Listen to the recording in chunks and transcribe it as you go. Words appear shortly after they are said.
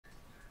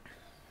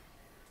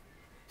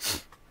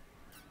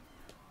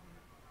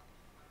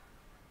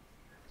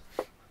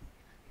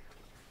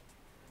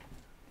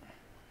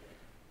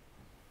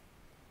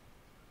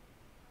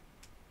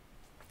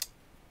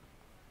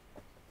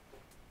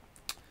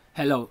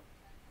Hello.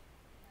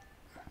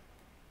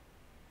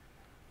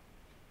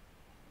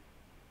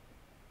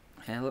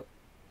 Hello.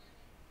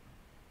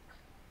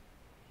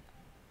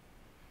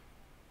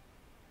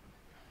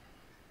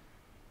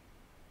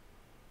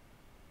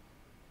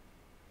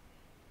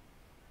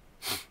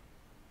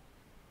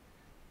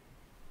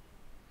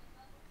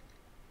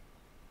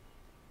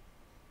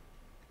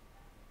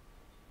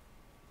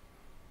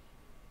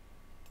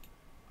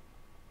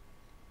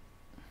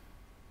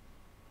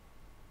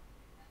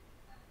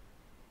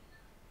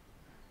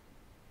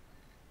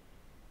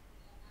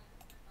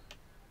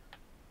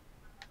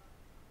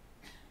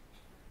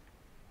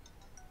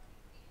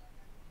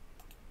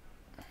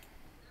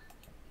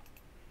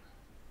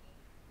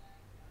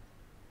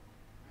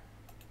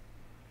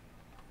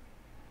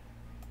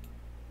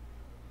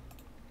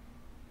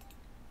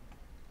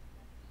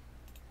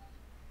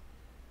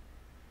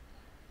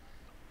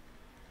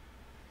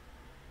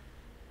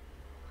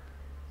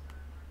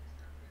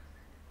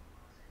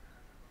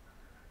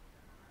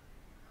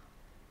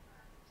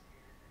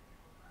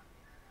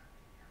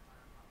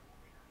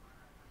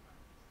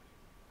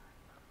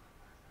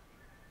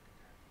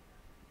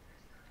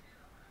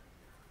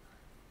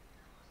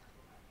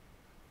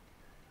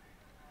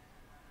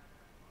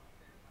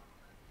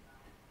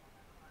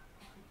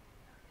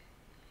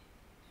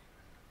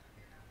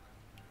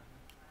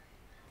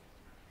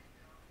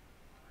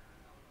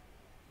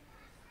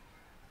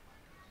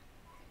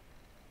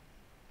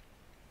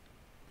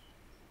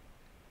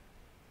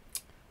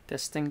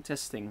 Testing,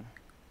 testing.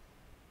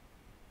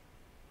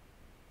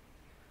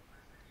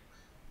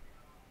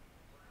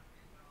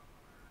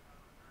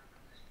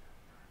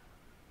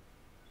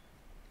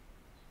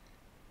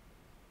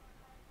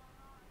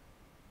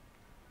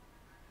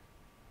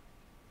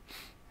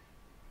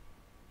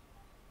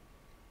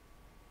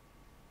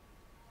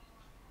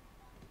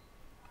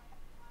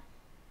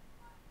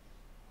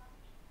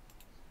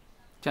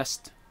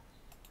 Test.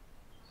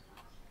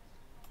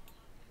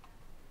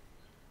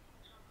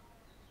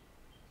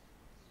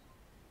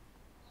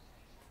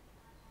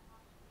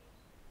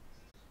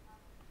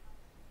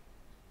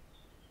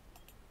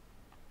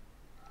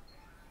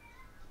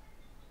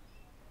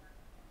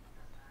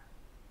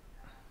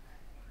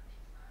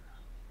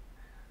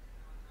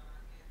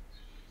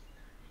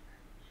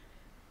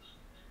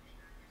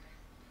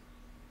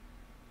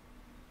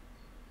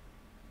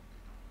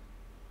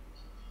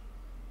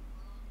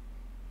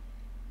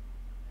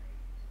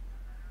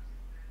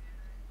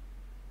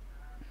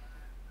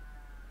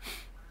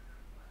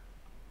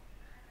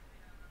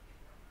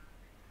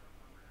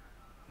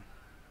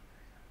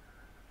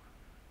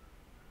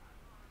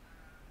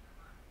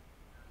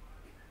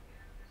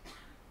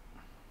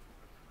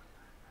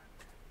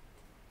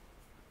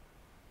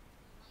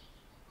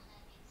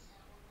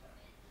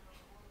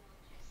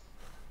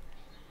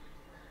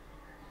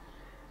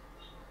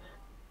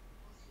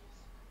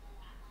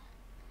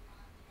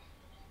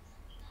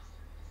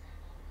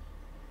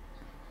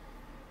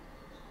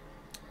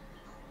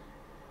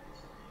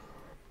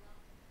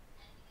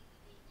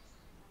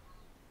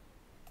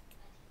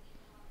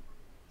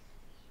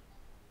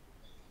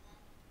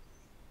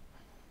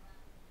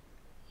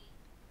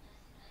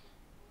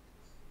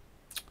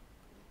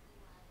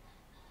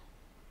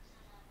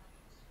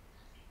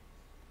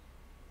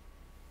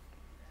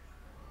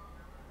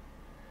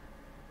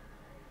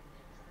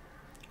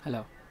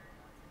 Hello.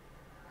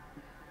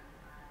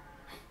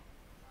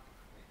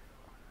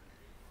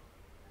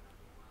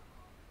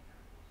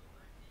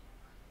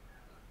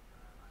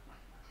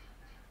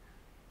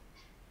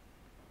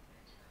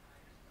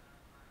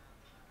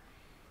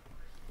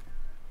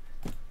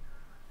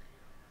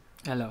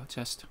 Hello,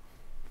 test.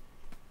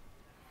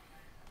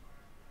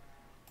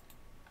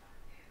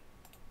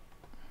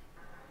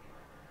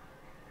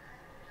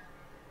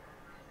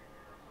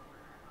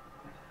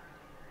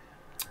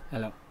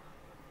 Hello.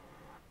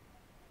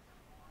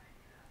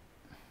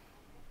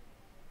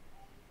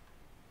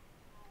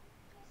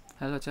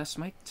 Hello, test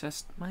mic,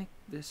 test mic.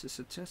 This is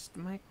a test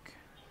mic.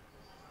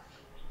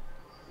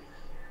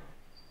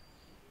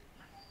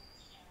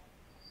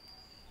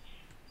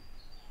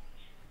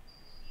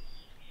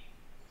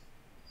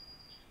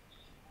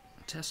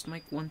 Test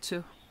mic 1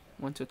 2.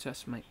 1 2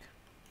 test mic.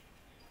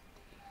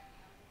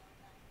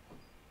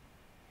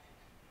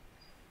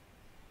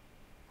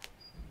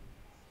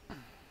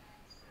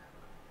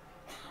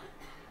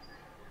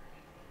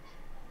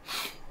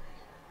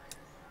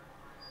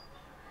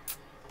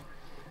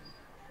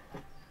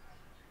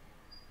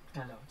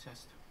 Hello,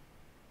 test.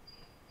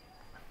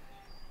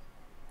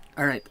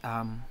 All right.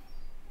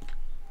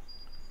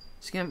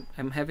 See,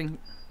 I'm having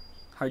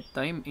hard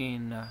time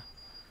in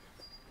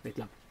wait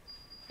lang.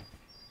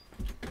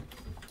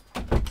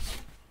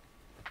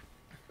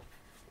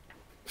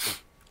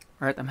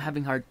 All right, I'm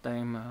having hard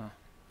time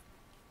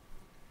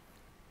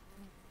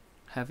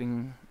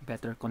having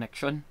better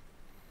connection.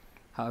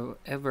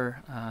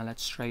 However,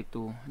 let's try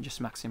to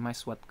just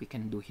maximize what we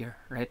can do here,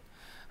 right?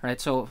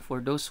 Right. So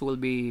for those who will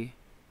be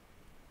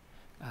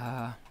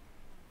uh,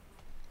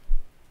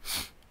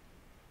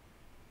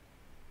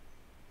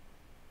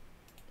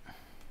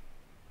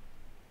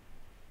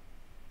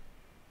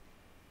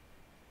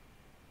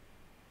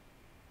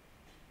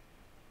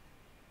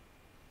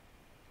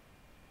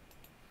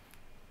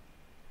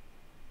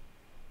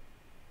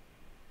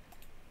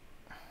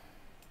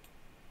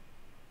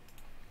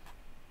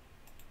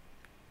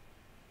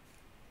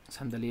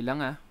 Sandali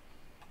lang ah.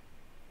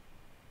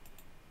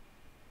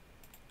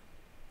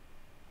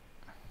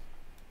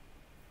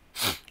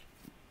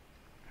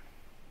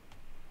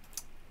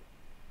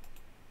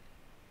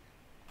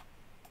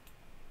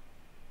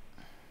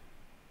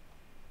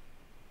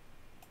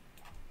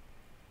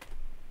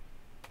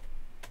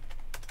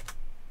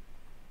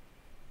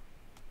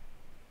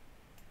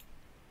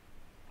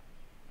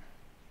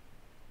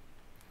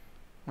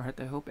 Alright,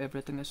 I hope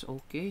everything is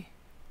okay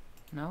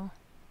now.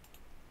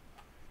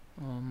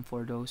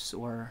 For those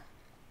who are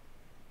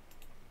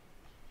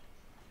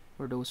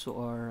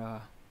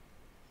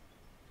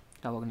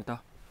tawag nito,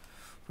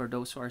 for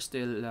those who are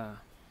still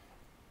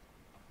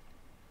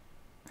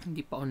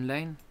hindi pa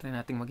online, try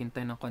nating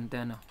maghintay ng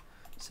konti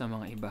sa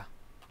mga iba.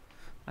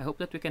 I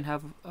hope that we can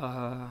have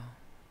a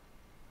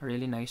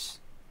really nice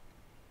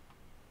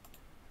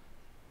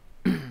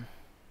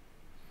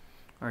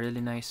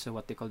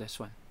what they call this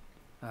one,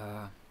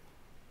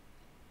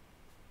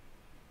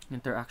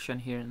 interaction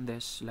here in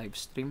this live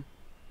stream.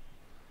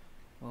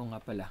 Oo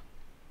nga pala,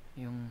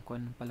 yung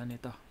kung pala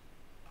nito,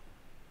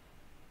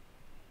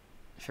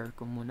 share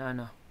ko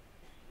muna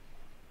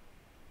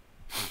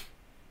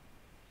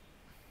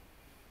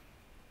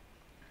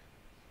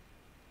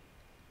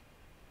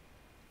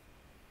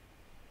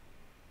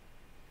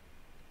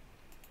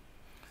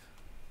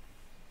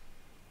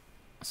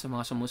sa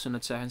mga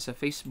sumusunod sa akin sa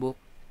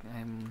Facebook.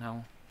 I'm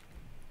now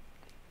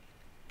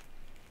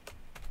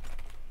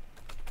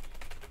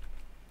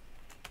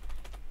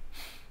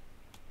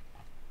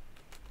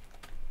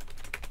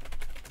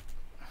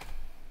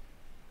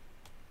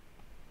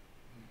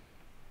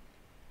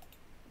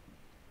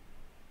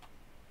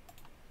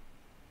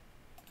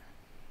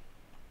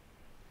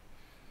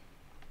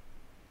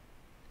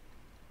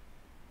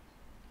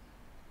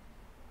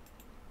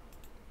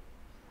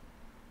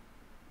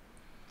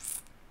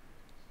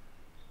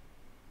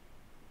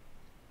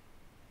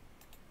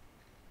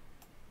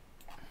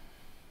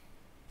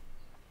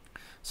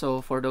so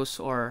for those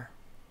who are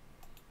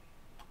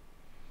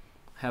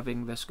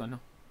having this I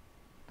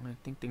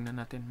think tingnan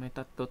natin, may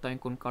tatlo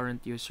tayong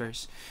concurrent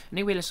users.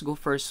 Anyway, let's go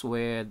first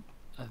with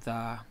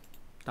the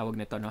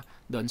tawag nito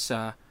doon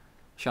sa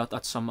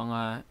shoutout sa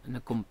mga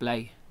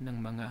nag-comply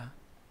ng mga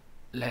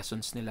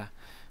lessons nila.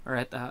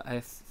 Alright,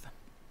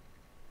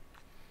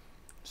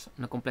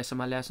 nag-comply sa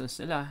mga lessons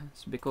nila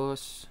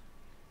because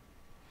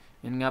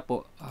yun nga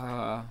po,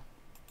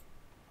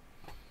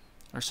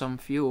 or some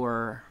few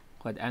who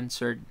had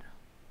answered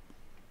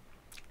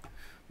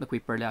the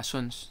Kuiper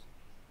lessons.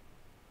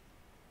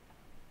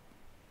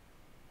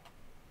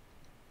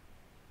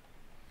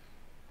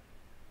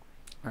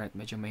 Alright,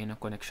 medyo may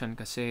connection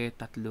kasi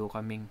tatlo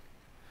kaming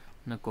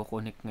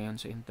nagko-connect ngayon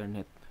sa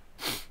internet.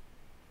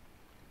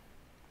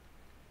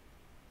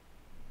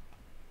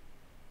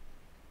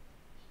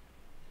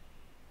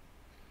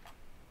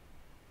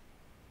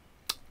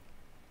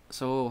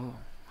 So,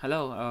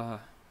 hello,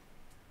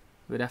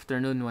 good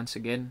afternoon once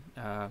again.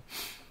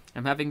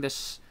 I'm having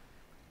this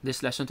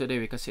lesson today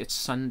because it's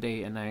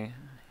Sunday and I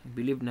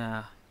believe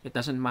na it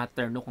doesn't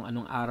matter kung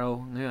anong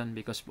araw ngayon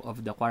because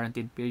of the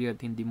quarantine period,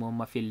 hindi mo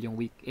ma-feel yung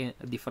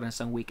difference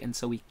ng weekend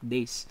sa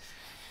weekdays.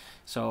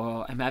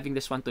 So I'm having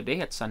this one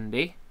today at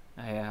Sunday.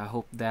 I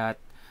hope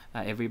that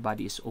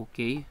everybody is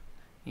okay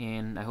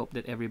and I hope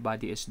that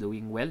everybody is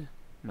doing well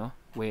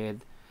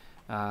with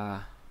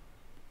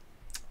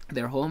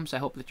their homes. I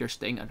hope that you're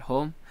staying at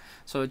home.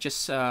 So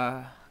just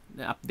the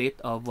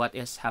update of what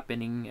is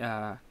happening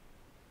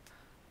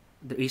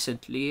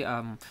recently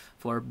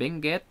for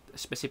Benguet,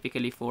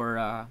 specifically for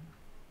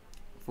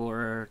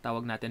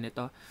tawag natin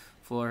ito,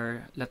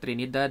 for La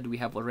Trinidad, we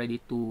have already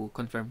 2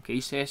 confirmed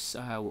cases.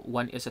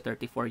 One is a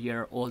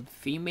 34-year-old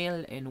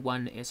female and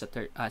one is a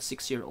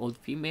 6-year-old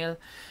female.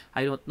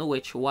 I don't know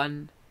which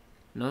one,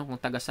 kung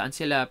taga saan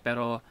sila,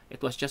 pero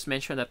it was just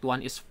mentioned that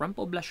one is from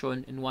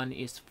Poblacion and one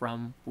is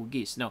from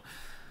Pugis. Now,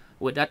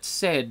 with that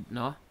said,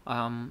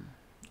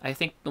 I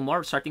think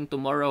starting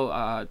tomorrow,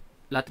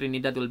 La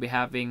Trinidad will be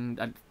having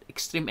an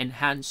extreme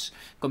enhanced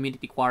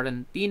community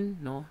quarantine,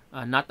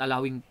 not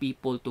allowing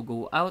people to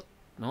go out,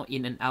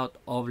 in and out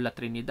of La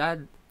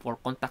Trinidad for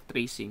contact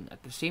tracing.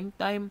 At the same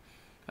time,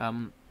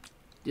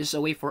 this is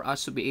a way for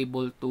us to be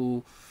able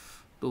to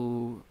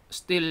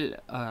still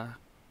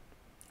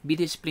be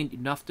disciplined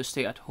enough to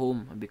stay at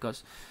home,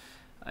 because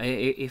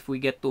if we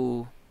get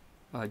to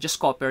just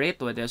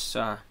cooperate with this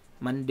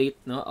mandate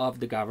of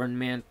the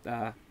government,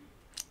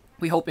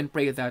 we hope and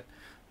pray that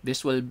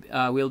this will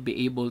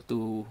be able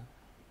to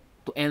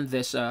end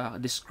this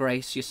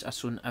crisis as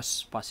soon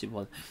as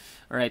possible.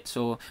 Alright,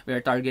 so we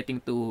are targeting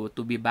to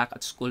be back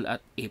at school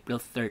at April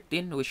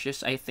 13, which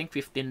is I think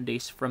 15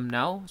 days from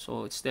now.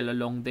 So it's still a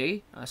long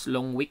day, as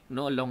long week,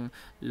 long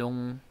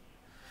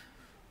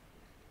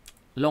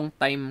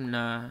time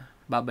na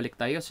babalik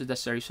tayo. So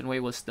that's the reason why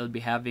we'll still be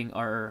having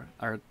our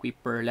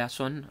Kuiper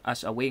lesson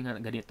as a way nga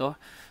ganito.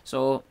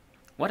 So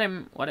what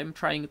I'm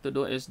trying to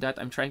do is that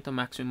I'm trying to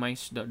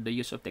maximize the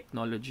use of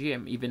technology.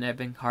 I'm even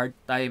having hard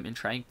time in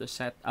trying to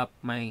set up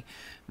my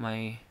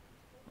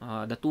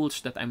the tools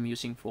that I'm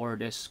using for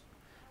this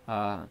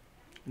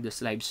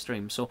this live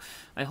stream. So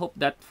I hope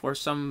that for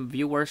some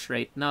viewers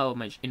right now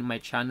in my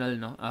channel,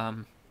 no,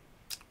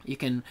 you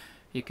can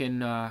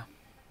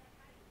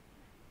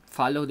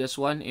follow this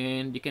one,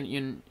 and you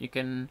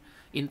can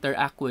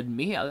interact with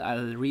me.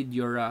 I'll read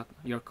your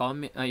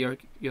comment, I'll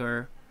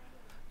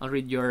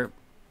read your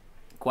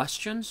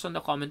questions on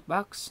the comment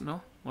box,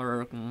 no?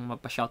 Or kung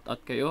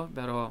mapa-shoutout kayo,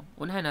 pero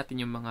unahin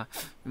natin yung mga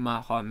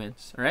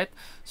comments, right?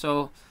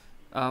 So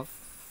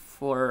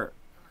for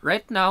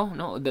right now,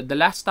 no, the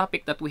last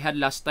topic that we had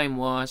last time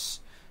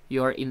was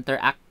your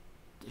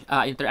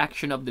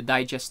interaction of the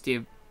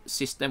digestive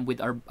system with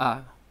our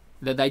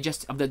the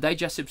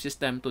digestive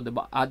system to the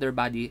other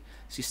body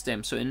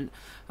system. So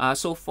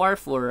so far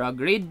for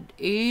grade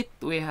 8,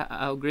 we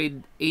have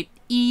grade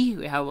 8E,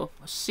 we have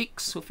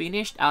 6 who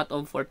finished out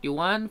of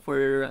 41.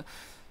 For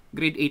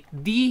grade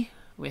 8D,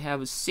 we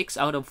have 6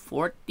 out of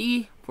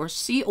 40. For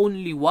C,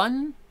 only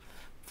 1.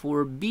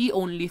 For B,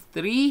 only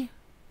 3.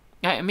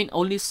 I mean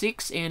only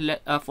 6. And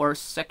for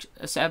section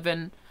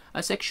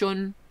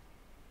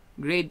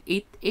grade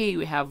 8A,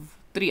 we have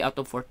 3 out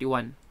of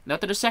 41. Now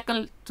to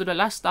the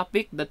last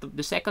topic,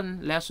 the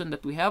second lesson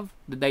that we have,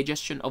 the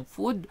digestion of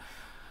food.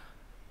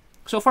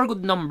 So far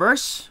good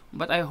numbers,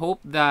 but I hope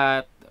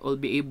that we'll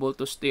be able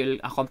to still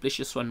accomplish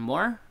this one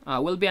more.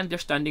 We'll be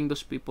understanding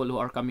those people who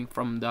are coming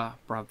from the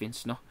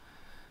province, no?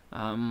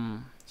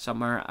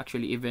 Some are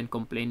actually even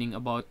complaining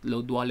about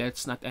load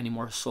wallets not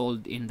anymore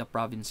sold in the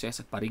provinces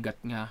at parigat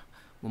nga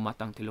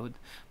bumatang tilod.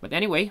 But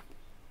anyway,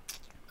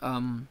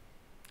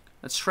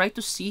 let's try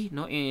to see,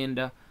 no,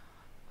 and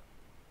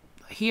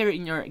here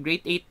in your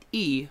grade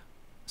 8E,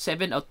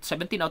 17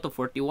 out of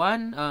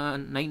 41,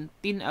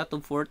 19 out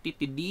of 40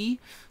 TD,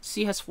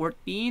 C has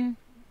 14,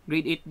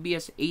 grade 8B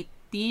has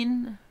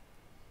 18,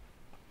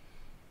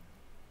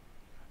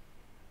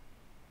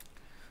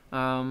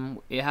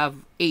 we have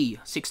A,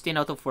 16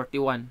 out of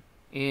 41,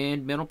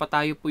 and meron pa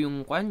tayo po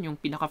yung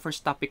pinaka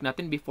first topic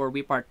natin before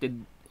we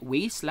parted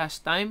ways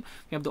last time.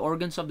 We have the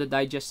organs of the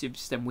digestive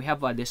system. We have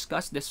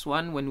discussed this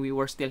one when we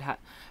were still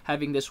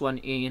having this one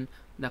in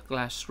the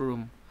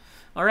classroom.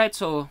 Alright,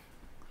 so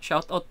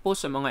shout out po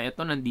sa mga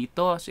ito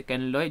nandito. Si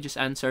Ken Loy just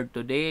answered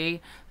today.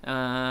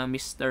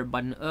 Mr.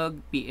 Banug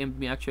PM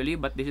me actually,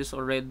 but this is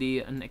already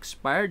an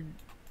expired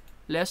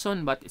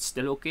lesson, but it's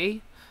still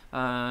okay.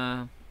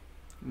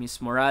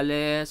 Miss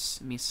Morales,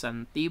 Miss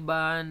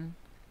Santiban,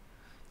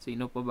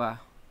 sino pa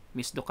ba?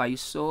 Miss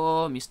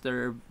Docaiso,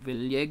 Mr.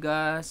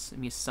 Villegas,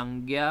 Miss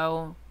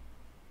Sangyao,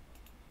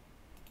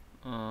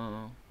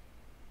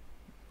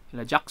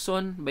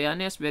 Jackson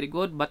Bayanes, very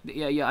good. But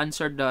you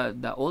answered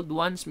the old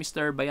ones,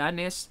 Mr.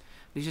 Bayanes.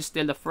 This is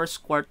still the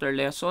first quarter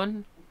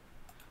lesson.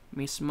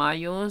 Miss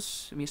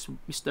Mayos,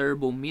 Mr.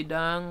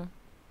 Bumidang,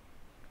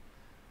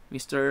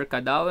 Mr.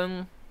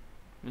 Kadawang,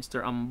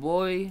 Mr.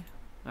 Amboy.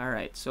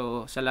 Alright,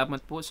 so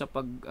salamat po sa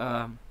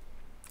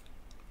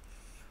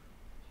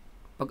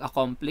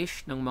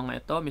pag-accomplish ng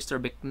mga ito.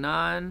 Mr.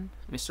 Beknan,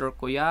 Mr.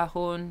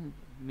 Kuyahon,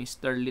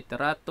 Mr.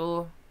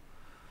 Literato,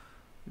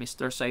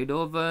 Mr.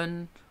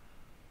 Saidovan,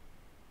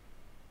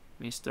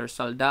 Mr.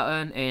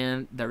 Saldaan,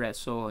 and the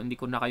rest. So, hindi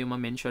ko na kayo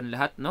ma-mention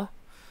lahat, no?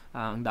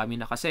 Ang dami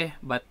na kasi.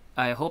 But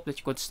I hope that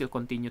you could still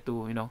continue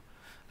to,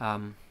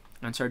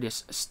 answer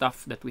this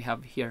stuff that we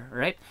have here,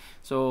 right?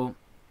 So,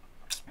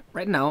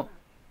 right now,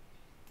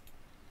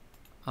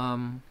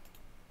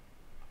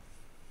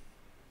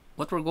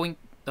 what we're going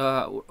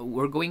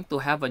to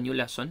have a new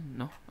lesson,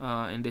 no?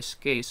 In this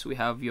case, we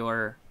have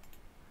your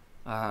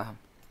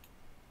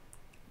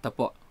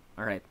tapo.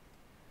 All right.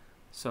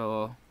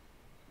 So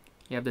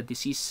you have the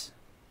diseases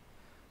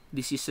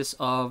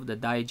of the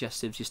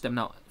digestive system.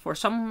 Now, for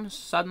some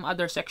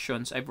other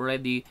sections, I've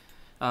already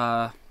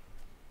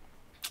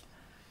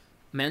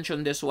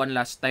mentioned this one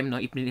last time, no?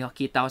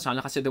 Ipinakita ko sa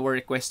kanila kasi they were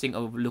requesting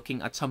of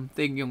looking at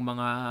something, yung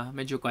mga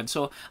medyo kwan.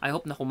 So I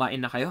hope na kumain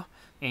na kayo,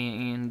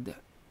 and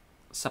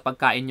sa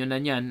pagkain nyo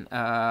na yan,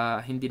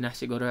 hindi na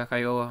siguro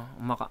kayo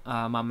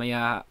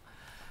mamaya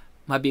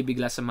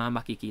mabibigla sa mga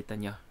makikita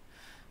nyo.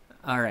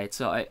 Alright,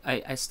 so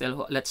I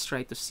still, let's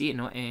try to see,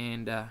 no?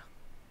 And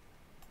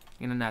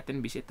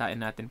natin,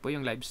 bisitahin natin po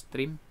yung live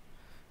stream.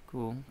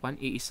 Kung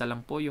iisa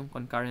lang po yung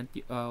concurrent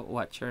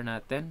watcher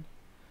natin.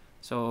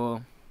 So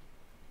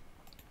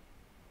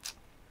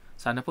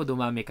sana po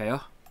dumami kayo.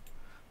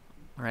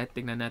 Alright,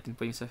 tingnan natin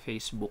po yung sa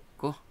Facebook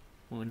ko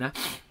muna.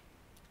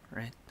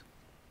 Alright.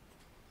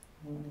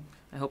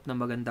 I hope na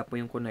maganda po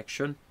yung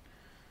connection.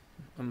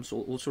 I'm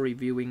also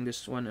reviewing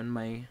this one on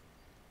my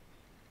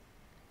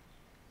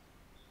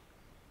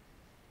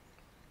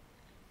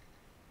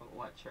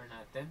watcher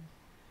natin.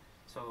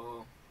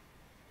 So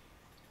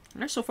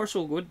far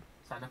so good.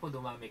 Sana po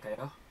dumami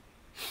kayo.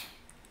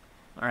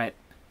 Alright.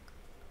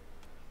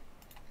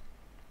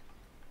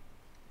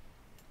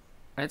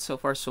 Alright, so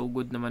far so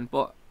good naman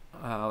po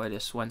with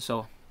this one.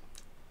 So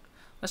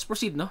let's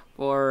proceed, no,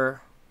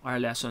 for our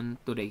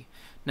lesson today.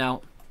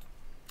 Now,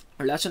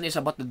 our lesson is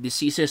about the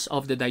diseases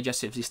of the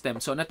digestive system.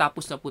 So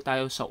natapos na po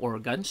tayo sa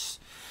organs,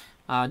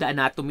 the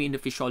anatomy and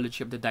the physiology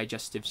of the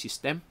digestive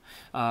system.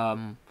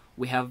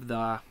 We have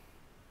the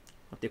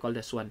what do you call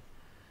this one?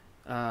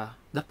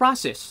 The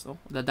process, no?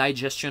 The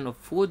digestion of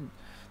food.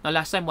 Now,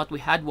 last time what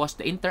we had was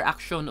the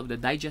interaction of the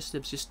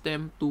digestive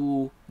system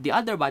to the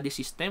other body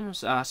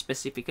systems.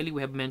 Specifically,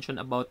 we have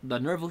mentioned about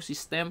the nervous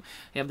system,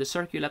 we have the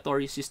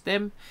circulatory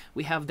system,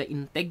 we have the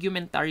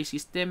integumentary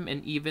system,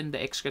 and even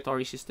the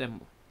excretory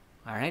system.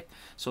 Alright?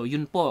 So,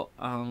 yun po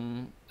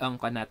ang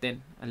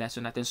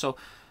lesson natin. So,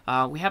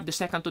 we have the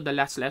second to the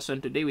last lesson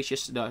today, which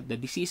is the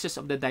diseases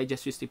of the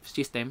digestive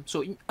system.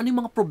 So, ano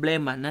yung mga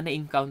problema na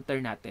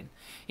na-encounter natin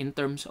in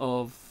terms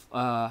of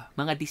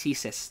mga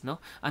diseases,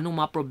 no? Anong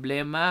mga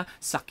problema,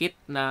 sakit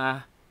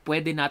na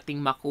pwede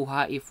nating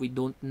makuha if we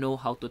don't know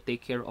how to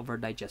take care of our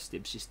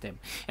digestive system.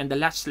 And the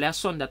last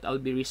lesson that I'll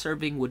be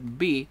reserving would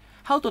be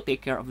how to take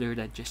care of your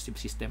digestive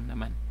system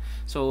naman.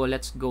 So,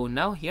 let's go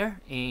now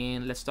here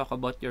and let's talk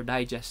about your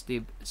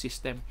digestive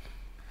system.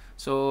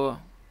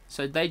 So,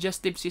 sa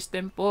digestive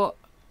system po,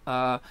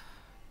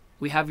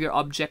 we have your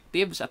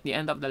objectives. At the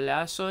end of the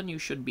lesson,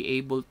 you should be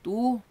able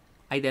to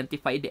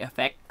identify the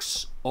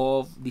effects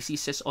of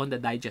diseases on the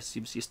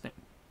digestive system.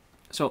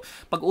 So,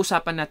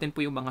 pag-uusapan natin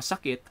po yung mga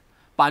sakit,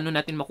 paano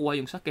natin makuha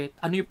yung sakit,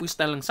 ano yung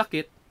style ng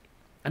sakit,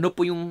 ano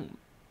po yung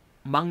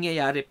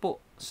mangyayari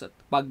po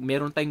pag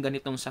meron tayong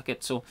ganitong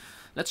sakit. So,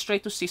 let's try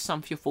to see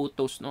some few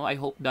photos. No? I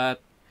hope that,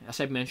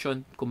 as I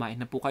mentioned, kumain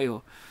na po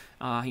kayo.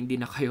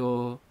 Hindi na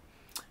kayo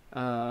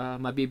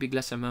mabibigla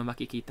sa mga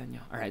makikita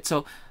nyo. Alright,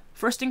 so,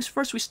 first things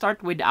first, we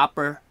start with the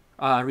upper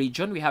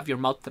region. We have your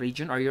mouth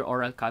region or your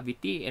oral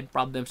cavity and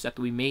problems that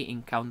we may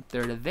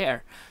encounter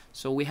there.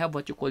 So, we have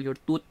what you call your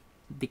tooth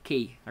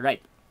decay.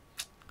 Alright.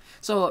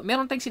 So,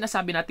 meron tayong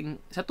sinasabi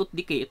natin sa tooth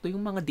decay. Ito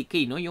yung mga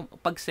decay, no? Yung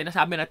pag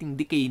sinasabi natin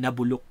decay,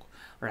 nabulok.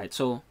 Alright.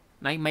 So,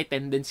 may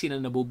tendency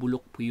na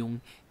nabubulok po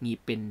yung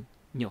ngipin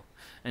nyo.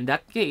 In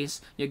that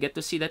case, you get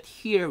to see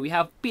that here we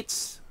have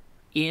pits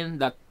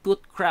in the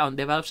tooth crown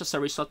develops as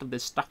a result of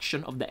the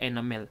destruction of the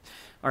enamel.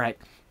 Alright.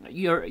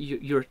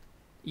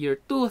 Your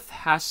tooth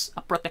has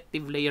a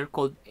protective layer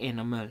called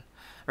enamel.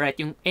 Right,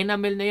 yung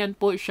enamel na yan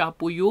po, siya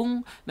po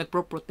yung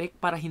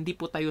nagpro-protect para hindi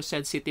po tayo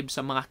sensitive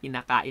sa mga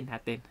kinakain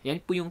natin. Yan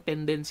po yung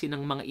tendency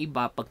ng mga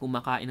iba pag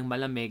kumakain ng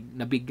malamig,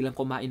 na biglang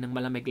kumain ng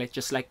malamig,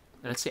 let's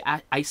say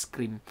ice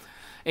cream.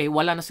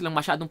 Wala na silang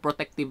masyadong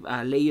protective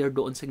layer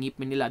doon sa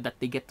ngipin nila that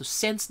they get to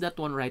sense that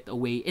one right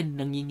away and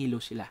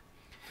nangingilo sila.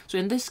 So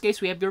in this case,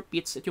 we have your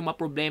pits at yung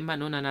mga problema,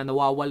 no, na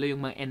nawawala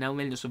yung mga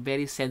enamel nyo. So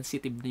very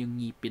sensitive na yung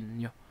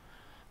ngipin nyo.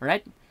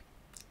 Alright?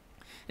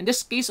 In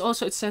this case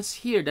also, it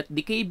says here that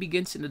decay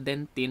begins in the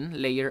dentin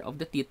layer of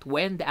the teeth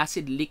when the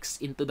acid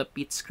leaks into the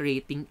pits,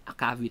 creating a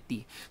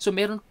cavity. So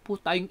meron po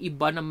tayong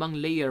iba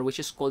namang layer which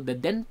is called the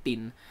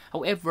dentin.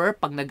 However,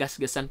 pag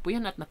nagasgasan po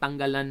yan at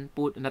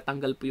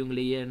natanggal po yung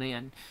layer na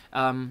yan,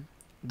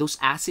 those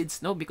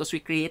acids, no, because we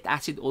create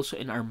acid also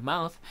in our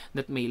mouth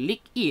that may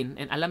leak in,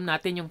 and alam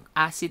natin yung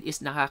acid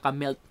is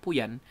nakakamelt po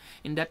yan.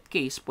 In that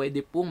case,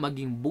 pwede pong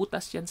maging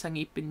butas yan sa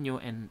ngipin nyo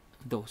and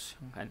those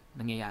yung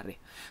nangyayari.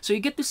 So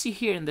you get to see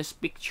here in this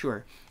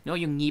picture, no,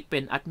 yung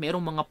ngipin at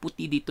merong mga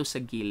puti dito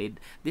sa gilid.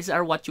 These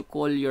are what you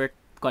call your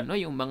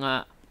yung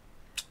mga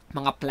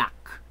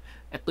plaque.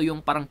 Ito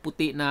yung parang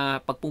puti na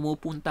pag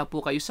pumupunta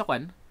po kayo sa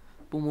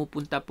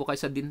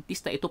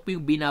dentista, ito po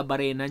yung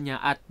binabarena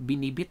niya at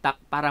binibitak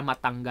para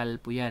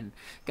matanggal po yan.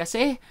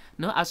 Kasi,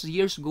 no, as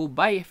years go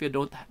by, if you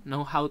don't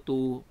know how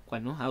to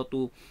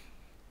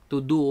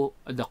do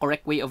the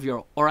correct way of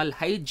your oral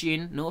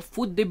hygiene, no,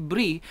 food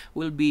debris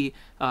will be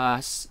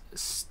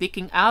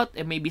sticking out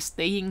and maybe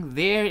staying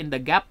there in the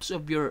gaps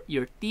of your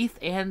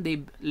teeth, and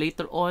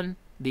later on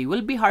they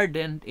will be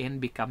hardened and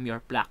become your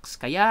plaques.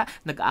 Kaya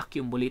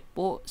nag-accumulate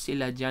po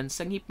sila dyan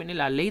sa ngipin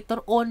nila.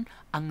 Later on,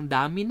 ang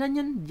dami na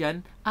niyan dyan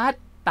at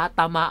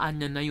tatamaan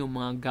na yung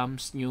mga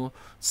gums nyo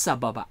sa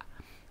baba.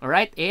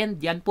 Alright?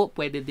 And yan po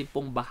pwede din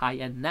pong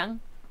bahayan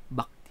ng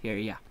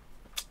bacteria.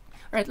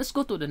 Alright, let's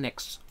go to the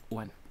next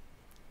one.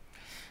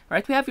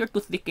 Alright, we have your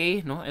tooth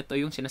decay, no? Ito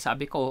yung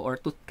sinasabi ko, or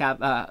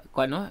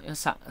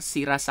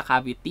sira sa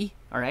cavity.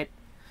 Alright?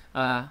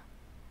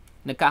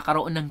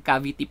 Nagkakaroon ng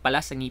cavity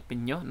pala sa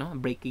ngipin nyo, no?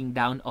 Breaking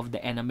down of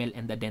the enamel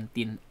and the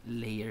dentin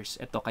layers.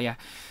 Ito, kaya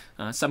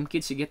some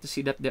kids, you get to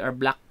see that there are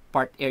black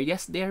part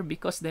areas there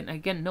because then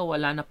again, no,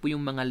 wala na po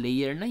yung mga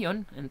layer na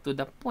yon, and to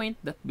the point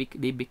that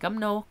they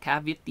become now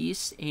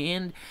cavities,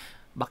 and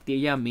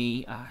bacteria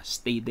may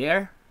stay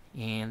there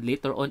and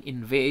later on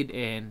invade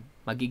and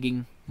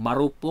magiging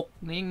marupok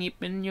na yung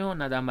ngipin nyo,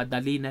 na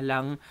madali na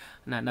lang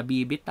na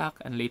nabibitak,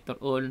 and later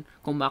on,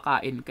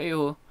 kumakain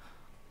kayo,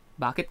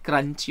 bakit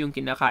crunchy yung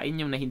kinakain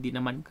nyo na hindi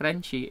naman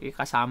crunchy,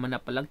 kasama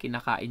na palang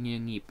kinakain nyo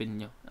yung ngipin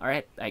nyo.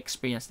 Alright, I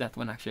experienced that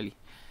one actually.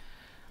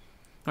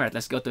 Alright,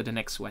 let's go to the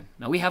next one.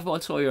 Now, we have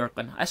also your,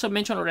 as I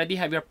mentioned already,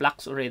 have your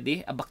plaques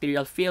already, a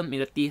bacterial film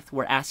in the teeth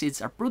where acids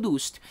are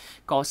produced,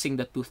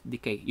 causing the tooth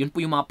decay. Yun po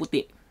yung mga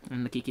puti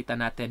na nakikita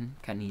natin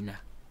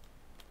kanina.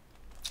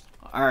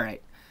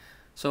 Alright.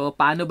 So,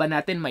 paano ba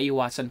natin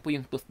maiwasan po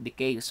yung tooth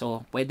decay?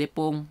 So, pwede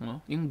pong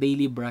yung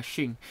daily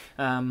brushing.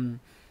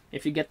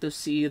 If you get to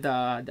see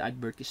the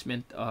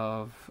advertisement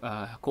of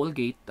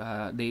Colgate,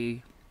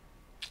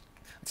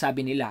 it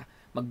sabi nila,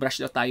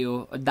 mag-brush daw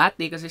tayo.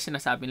 Dati kasi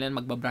sinasabi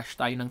nila magbabrush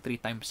tayo ng 3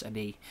 times a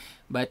day.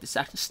 But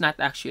it's not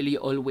actually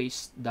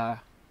always the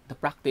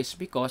practice,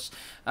 because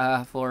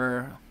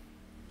for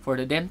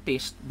the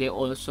dentist, they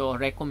also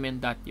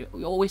recommend that you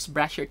always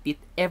brush your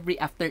teeth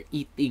every after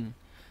eating.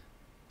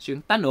 So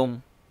yung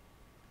tanong,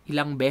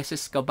 ilang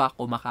beses ka ba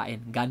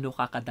kumakain? Gano'n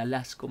ka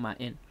kadalas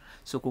kumain?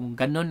 So kung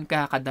ganon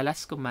ka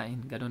kadalas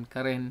kumain, ganon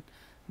ka rin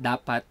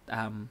dapat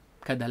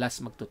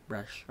kadalas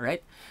mag-toothbrush,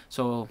 right?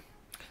 So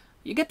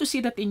you get to see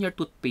that in your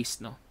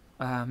toothpaste, no?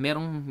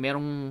 Merong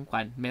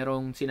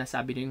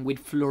sinasabi din with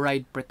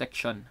fluoride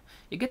protection.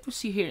 You get to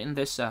see here in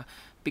this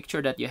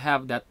picture that you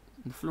have that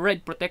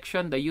fluoride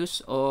protection, the use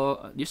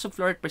of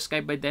fluoride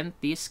prescribed by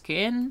dentists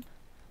can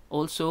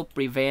also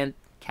prevent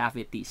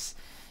cavities.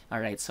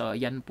 Alright, so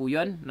yan po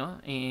yun,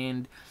 no?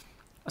 And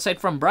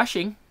aside from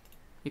brushing,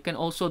 you can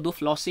also do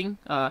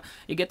flossing.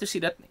 You get to see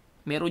that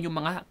meron yung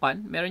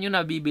meron yung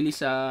nabibili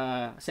sa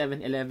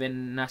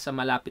 7-Eleven nasa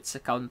malapit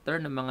sa counter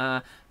ng mga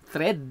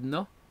thread,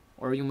 no?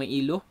 Or yung may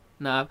ilo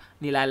na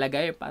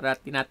nilalagay para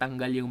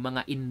tinatanggal yung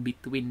mga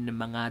in-between ng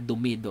mga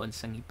dumi doon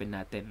sa ngipin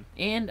natin.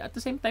 And at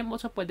the same time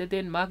also pwede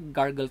din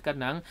mag-gargle ka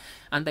ng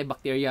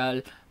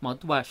antibacterial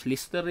mouthwash.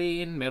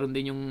 Listerine, meron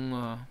din yung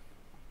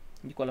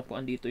hindi ko alam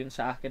kung andito yung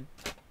sa akin.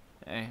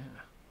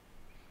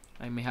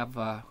 I may have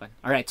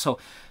alright,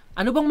 so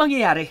ano bang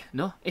mangyayari,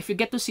 no? If you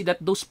get to see that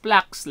those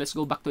plaques, let's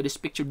go back to this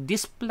picture,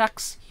 these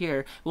plaques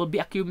here will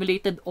be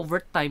accumulated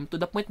over time to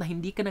the point na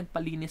hindi ka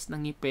nagpalinis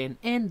ng ngipin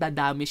and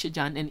dadami siya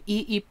dyan and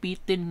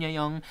iipitin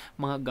niya yung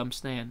mga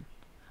gums na yan.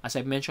 As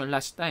I mentioned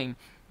last time,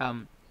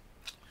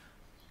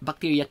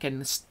 bacteria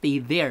can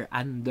stay there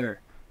under,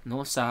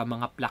 no, sa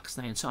mga plaques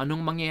na yan. So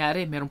anong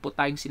mangyayari? Meron po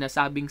tayong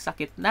sinasabing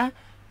sakit na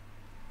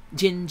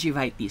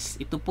gingivitis.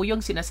 Ito po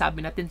yung sinasabi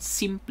natin,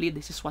 simply,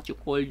 this is what you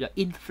call the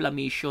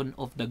inflammation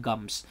of the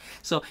gums.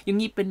 So, yung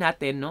ngipin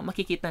natin, no,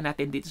 makikita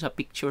natin dito sa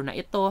picture na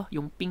ito,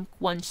 yung pink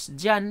ones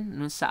dyan,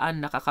 nung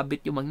saan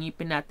nakakabit yung mga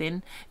ngipin natin,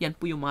 yan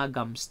po yung mga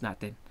gums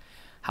natin.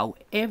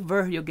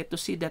 However, you get to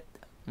see that,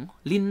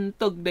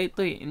 lintog na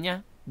ito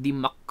niya,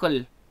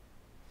 dimakal.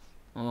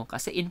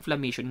 Kasi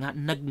inflammation nga,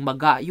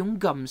 nagmaga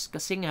yung gums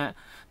kasi nga,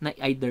 na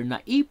either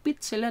naipit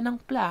sila ng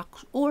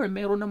plaques or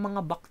meron ng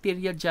mga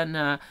bacteria dyan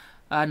na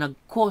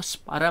nag-cause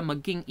para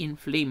maging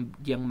inflamed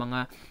yung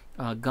mga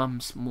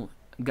gums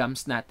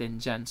natin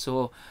dyan.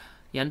 So,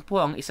 yan po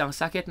ang isang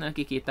sakit na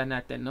nakikita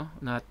natin, no?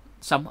 Na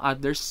some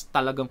others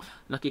talagang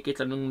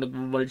nakikita nung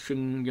nag-bulge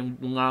yung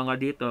bunganga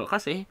dito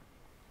kasi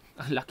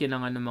ang laki na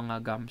nga ng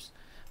mga gums.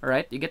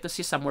 Alright? You get to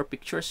see some more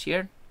pictures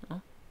here. No?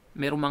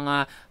 Merong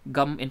mga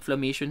gum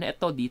inflammation na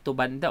ito dito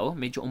banda,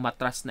 medyo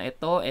umatras na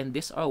ito, and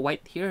these are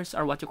white hairs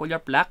are what you call your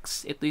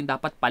plaques. Ito yung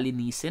dapat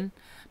palinisin,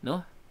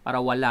 no? Para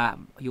wala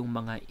yung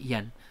mga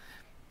yan.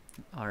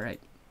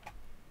 Alright.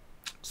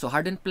 So,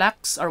 hardened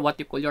plaques are what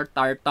you call your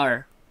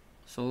tartar.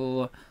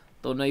 So,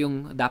 ito na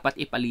yung dapat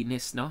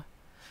ipalinis, no?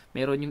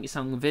 Meron yung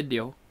isang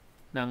video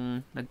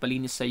ng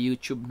nagpalinis sa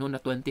YouTube, no, na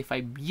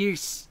 25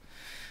 years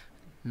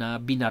na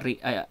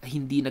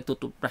hindi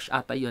nagtutoothbrush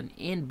ata yun,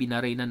 and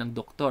binari na ng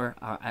doktor.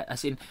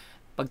 As in,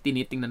 pag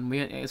tinitingnan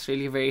mo yun, it's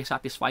really very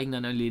satisfying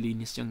na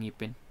nalilinis yung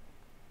ngipin.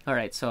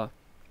 Alright, so,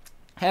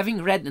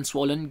 having red and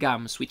swollen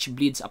gums which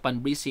bleeds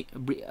upon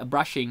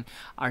brushing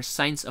are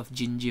signs of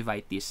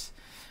gingivitis.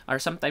 Or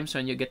sometimes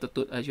when you get to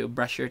you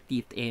brush your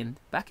teeth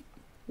and bakit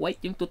white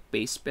yung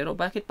toothpaste pero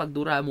bakit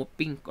pagdura mo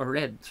pink or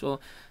red?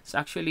 So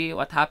actually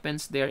what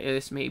happens there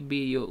is maybe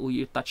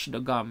you touch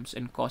the gums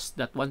and cause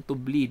that one to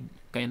bleed.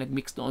 Kaya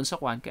nagmix doon sa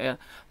kwan. Kaya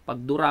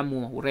pagdura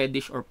mo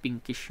reddish or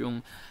pinkish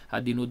yung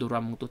dinudura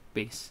mong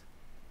toothpaste.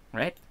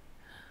 Right?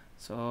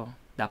 So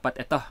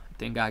dapat ito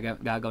yung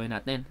gagawin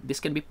natin.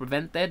 This can be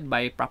prevented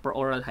by proper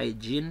oral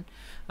hygiene,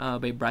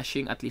 by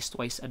brushing at least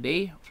twice a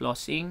day,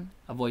 flossing,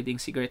 avoiding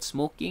cigarette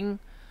smoking,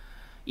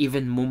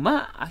 even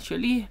muma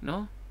actually,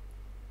 no?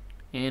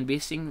 And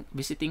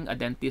visiting a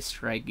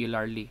dentist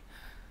regularly.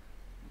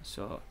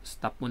 So,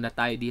 stop muna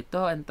tayo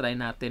dito and try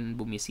natin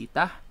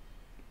bumisita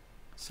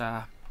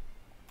sa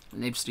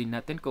live stream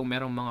natin kung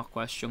merong mga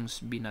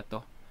questions na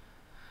to.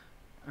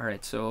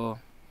 Alright,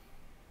 so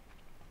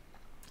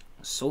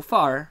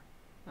far,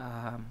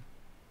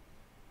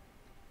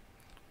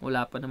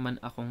 wala pa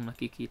naman akong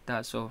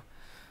nakikita. So,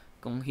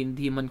 kung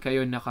hindi man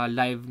kayo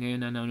naka-live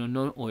ngayon na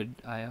nanonood,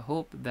 I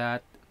hope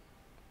that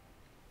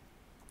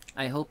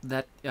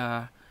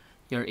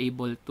you're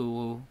able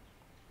to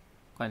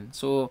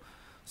so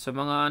sa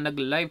mga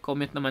nag-live,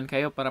 comment naman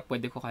kayo para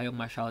pwede ko kayong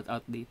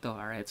ma-shoutout dito.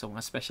 Alright, so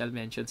mga special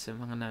mentions sa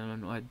mga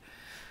nanonood.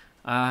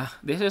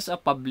 This is a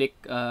public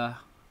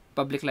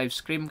live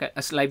stream,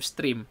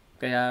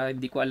 kaya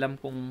hindi ko alam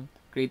kung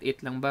grade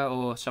 8 lang ba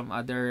o some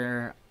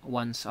other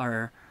ones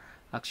are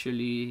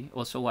actually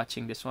also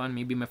watching this one.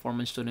 Maybe my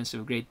former students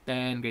of grade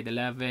 10, grade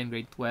 11,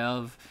 grade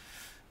 12,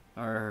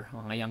 or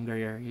mga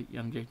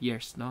younger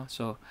years, no?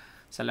 So,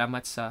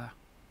 salamat sa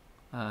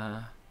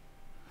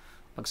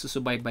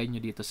pagsusubaybay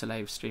nyo dito sa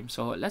live stream.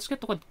 So, let's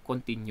get to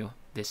continue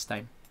this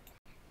time.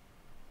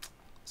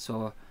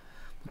 So,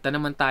 punta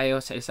naman tayo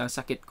sa isang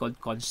sakit called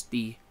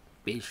constipation.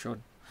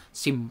 constipation.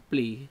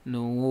 Simply,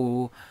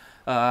 no,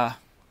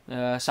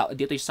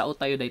 dito sa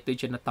tayo, dito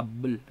dyan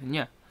natabol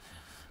niya.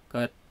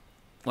 But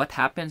what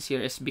happens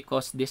here is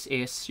because this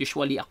is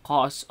usually a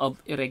cause of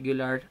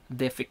irregular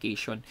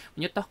defecation.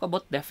 When you talk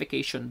about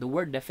defecation, the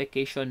word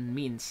defecation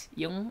means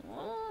yung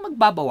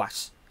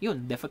magbabawas.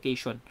 Yun,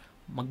 defecation,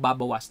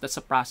 magbabawas.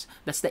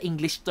 That's the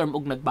English term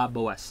og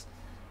nagbabawas.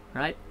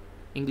 Right?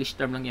 English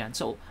term lang yan.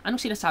 So,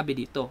 anong sinasabi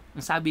dito?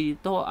 Ang sabi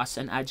dito as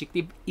an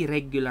adjective,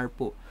 irregular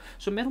po.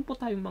 So, meron po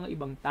tayong mga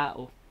ibang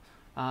tao.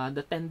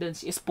 The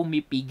tendency is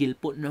pumipigil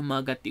po ng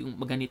mga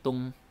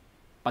ganitong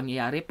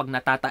pangyayari pag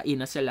natatain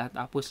na sila.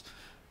 Tapos,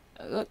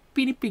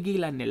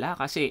 pinipigilan nila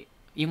kasi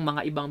yung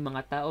mga ibang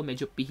mga tao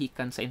medyo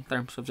pihikan sa in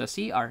terms of the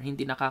CR.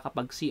 Hindi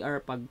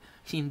nakakapag-CR pag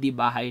hindi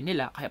bahay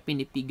nila. Kaya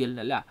pinipigil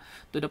nila.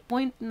 To the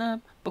point na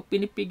pag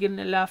pinipigil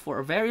nila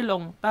for a very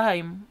long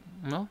time,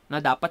 no, na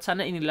dapat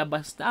sana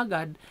inilabas na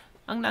agad,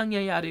 ang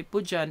nangyayari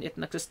po dyan,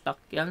 nagsastuck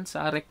yan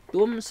sa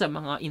rectum, sa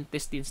mga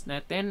intestines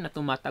natin, na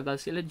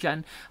tumatagal sila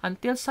dyan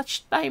until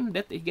such time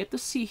that you get to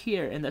see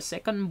here in the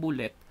second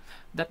bullet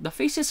that the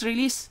feces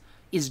release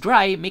is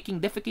dry, making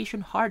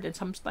defecation hard and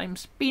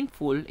sometimes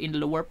painful in the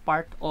lower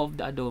part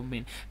of the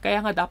abdomen.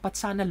 Kaya nga dapat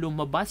sana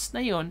lumabas na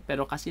yon,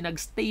 pero kasi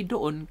nagstay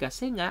doon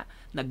kasi nga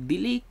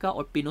nag-delay ka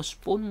or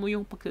pinospone mo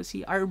yung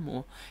pagsa-CR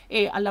mo,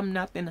 alam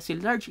natin na si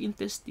large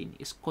intestine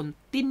is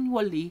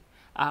continually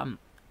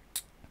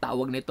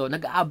tawag nito,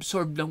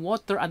 nag-absorb ng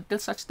water until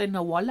such time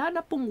na wala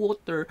na pong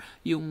water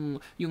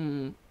yung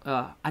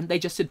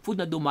undigested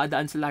food na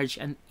dumadaan sa large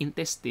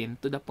intestine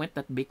to the point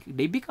that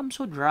they become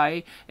so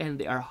dry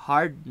and they are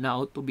hard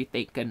now to be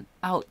taken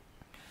out.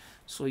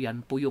 So,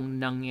 yan po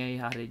yung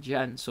nangyayari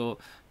dyan. So,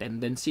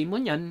 tendency mo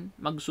niyan,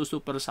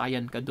 magsusuper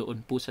saiyan ka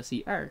doon po sa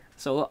CR.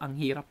 So,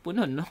 ang hirap po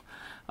nun, no?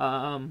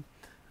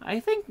 I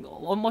think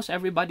almost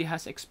everybody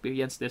has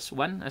experienced this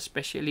one,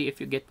 especially if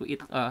you get to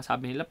eat,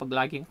 sabi nila, pag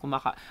laging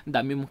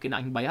dami mong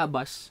kinaing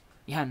bayabas,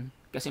 yan,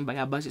 kasi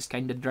bayabas is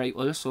kind of dry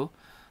also,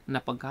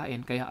 na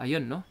pagkain, kaya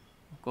ayun, no,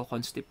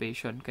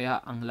 constipation, kaya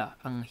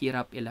ang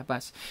hirap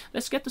ilabas.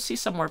 Let's get to see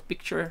some more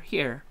picture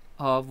here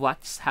of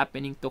what's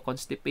happening to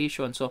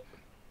constipation. So,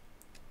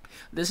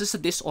 this is a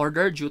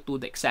disorder due to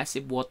the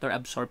excessive water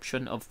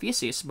absorption of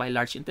feces by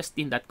large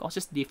intestine that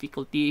causes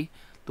difficulty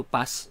to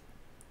pass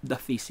the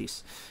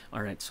feces.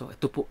 Alright, so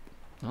ito po,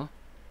 no?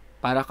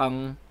 Para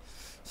kang,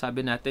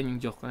 sabi natin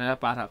yung joke na,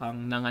 para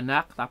kang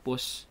nanganak,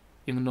 tapos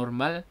yung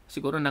normal,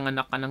 siguro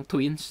nanganak ka ng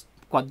twins,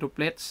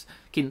 quadruplets,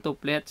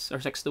 quintuplets, or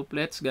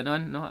sextuplets,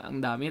 ganon, no? Ang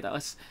dami,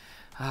 tapos,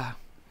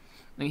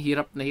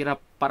 nahihirap,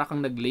 para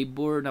kang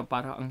nag-labor, na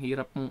para ang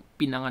hirap mong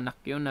pinanganak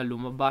yun, na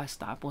lumabas,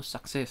 tapos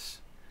success.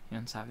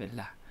 Yan sabi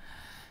nila.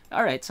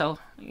 Alright, so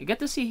you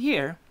get to see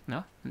here,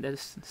 no, in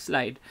this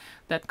slide,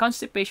 that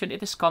constipation,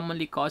 it is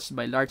commonly caused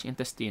by large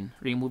intestine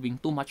removing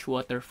too much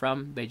water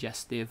from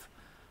digestive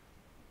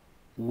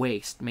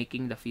waste,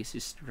 making the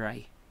feces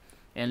dry.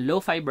 And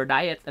low fiber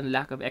diet and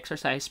lack of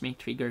exercise may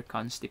trigger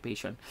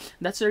constipation.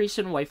 That's the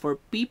reason why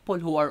for people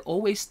who are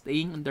always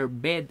staying on their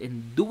bed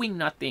and doing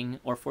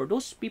nothing, or for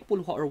those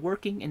people who are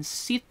working and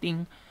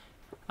sitting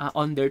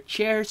on their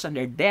chairs, on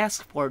their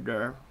desk for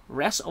the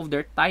rest of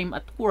their time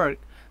at work,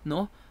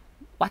 no,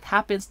 what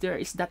happens there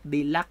is that they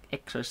lack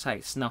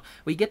exercise. Now,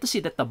 we get to see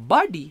that the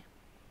body,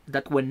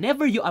 that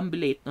whenever you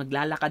ambulate,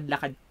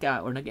 naglalakad-lakad ka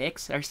or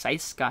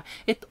nag-exercise ka,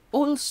 it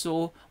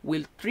also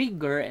will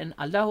trigger and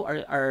allow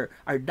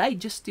our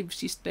digestive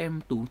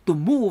system to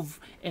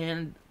move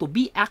and to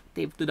be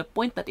active to the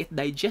point that it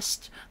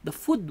digests the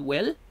food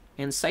well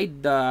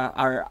inside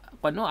our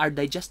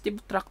digestive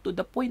tract, to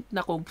the point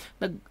na kung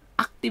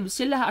nag-active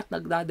sila at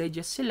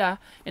nagda-digest sila,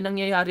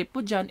 nangyayari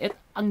po dyan,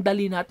 ang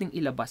dali nating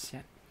ilabas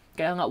yan.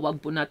 Kaya nga, wag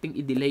po nating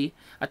i-delay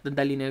at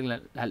nadali na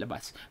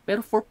lalabas.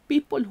 Pero for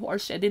people who are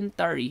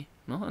sedentary,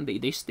 no, and they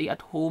stay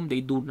at home,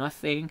 they do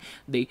nothing,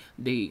 they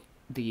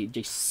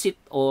just sit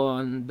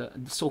on the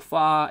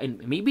sofa, and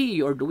maybe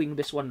you're doing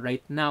this one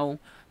right now,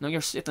 no,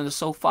 you're sitting on the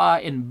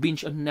sofa and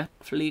binge on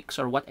Netflix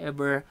or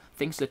whatever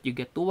things that you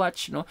get to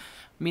watch, no.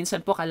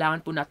 Minsan po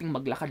kailangan po nating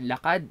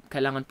maglakad-lakad,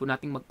 kailangan po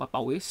nating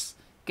magpapawis,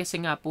 kasi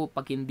nga po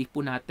pag hindi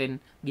po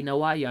natin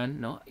ginawa yan,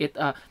 no,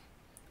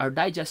 our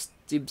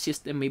digestive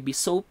system may be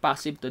so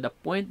passive to the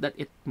point that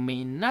it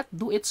may not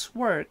do its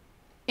work,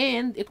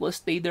 and it will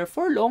stay there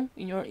for long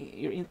in your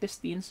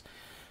intestines,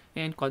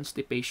 and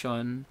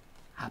constipation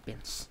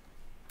happens.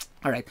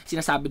 Alright,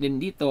 sinasabi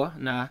din dito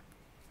na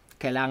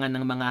kailangan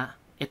ng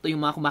ito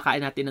yung mga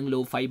kumakain natin ng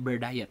low fiber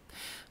diet.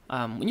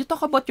 When you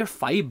talk about your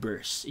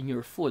fibers in your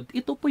food,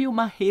 ito po yung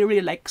mga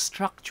hairy-like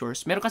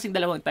structures. Meron kasing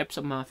dalawang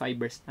types of mga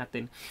fibers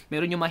natin.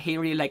 Meron yung mga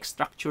hairy-like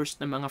structures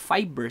ng mga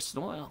fibers,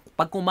 no?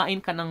 Pag kumain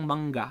ka ng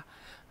mangga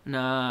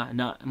na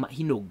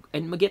hinog,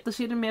 and mag-get to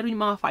see na meron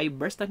yung mga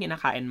fibers na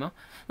kinakain mo.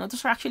 Now,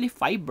 those are actually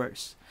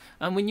fibers.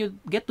 When you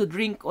get to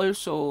drink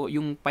also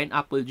yung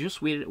pineapple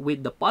juice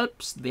with the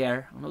pulps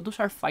there, those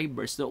are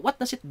fibers. So, what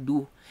does it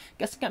do?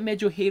 Kasi nga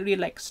medyo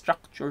hairy-like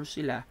structure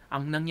sila.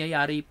 Ang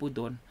nangyayari po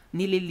doon,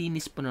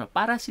 nililinis po nila.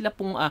 Para sila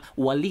pong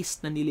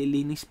walis na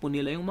nililinis po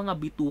nila yung mga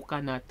bituka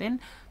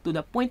natin to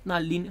the point na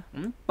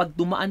pag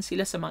dumaan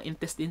sila sa mga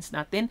intestines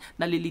natin,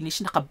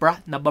 nalilinis,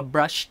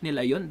 nababrush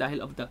nila yon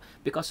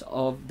because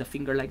of the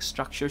finger-like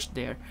structures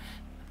there.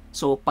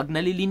 So, pag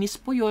nalilinis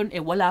po yon,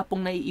 wala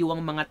pong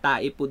naiiwang mga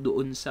tae po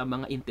doon sa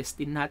mga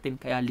intestine natin,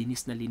 kaya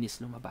linis na linis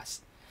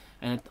lumabas.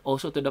 And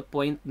also to the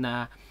point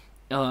na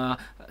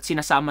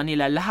sinasama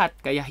nila lahat,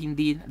 kaya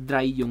hindi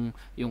dry yung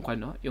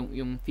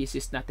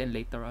feces natin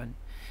later on.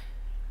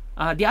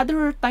 The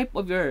other type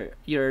of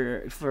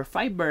your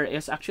fiber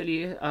is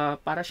actually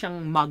para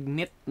siyang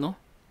magnet, no?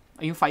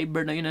 Yung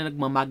fiber na yun na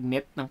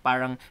nagmamagnet ng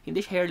parang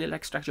hindi siya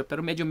hair-like structure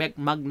pero medyo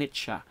magnet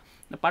siya,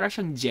 na para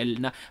siyang gel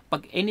na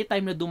pag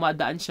anytime na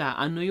dumadaan siya,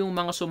 ano yung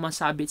mga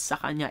sumasabit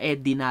sa kanya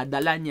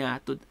dinadala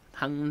niya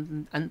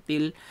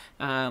until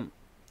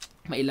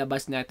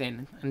mailabas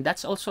natin. And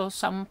that's also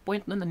some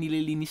point na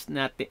nililinis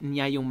natin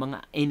niya yung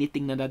mga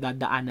anything na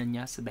nadadaanan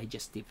niya sa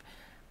digestive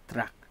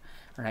tract.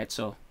 Alright,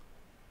 so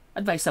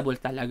advisable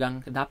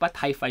talagang dapat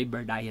high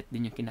fiber diet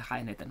din yung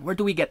kinakain natin. Where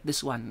do we get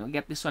this one? We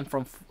get this one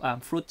from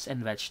fruits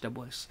and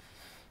vegetables.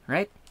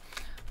 Right?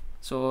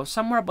 So,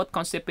 some more about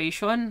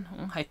constipation,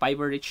 high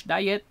fiber rich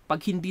diet,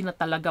 pag hindi na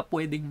talaga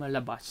pwedeng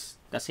malabas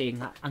kasi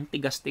nga ang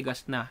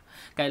tigas-tigas na,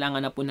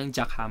 kailangan na po ng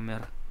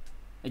jackhammer.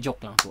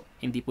 Joke lang po,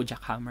 hindi po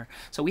jackhammer.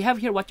 So we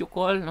have here what you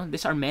call,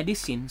 these are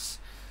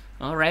medicines,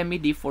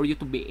 remedy for you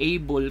to be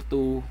able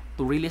to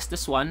release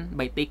this one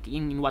by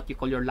taking what you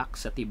call your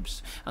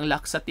laxatives. Ang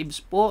laxatives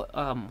po,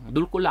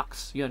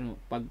 Dulcolax, yun,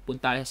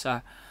 pagpunta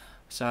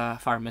sa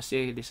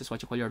pharmacy, this is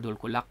what you call your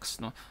Dulcolax,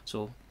 no?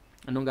 So,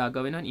 anong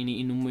gagawin nun?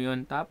 Iniinom mo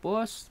yun,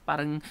 tapos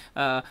parang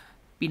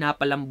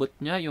pinapalambot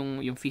niya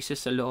yung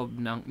feces sa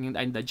loob ng yung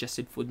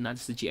digested food natin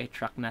sa GI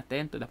tract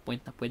natin to the point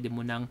na pwede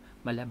mo nang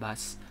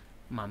malabas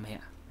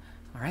mamaya.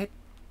 Alright?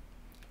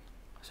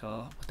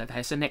 So, punta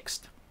tayo sa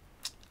next.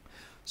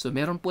 So,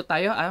 meron po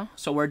tayo.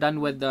 So, we're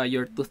done with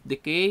your tooth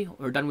decay.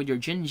 We're done with your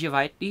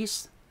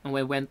gingivitis. And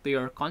we went to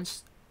your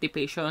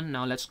constipation.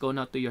 Now, let's go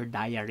now to your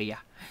diarrhea.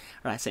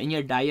 Right? So, in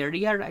your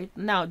diarrhea right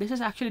now, this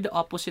is actually the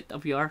opposite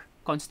of your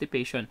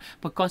constipation.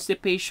 Pag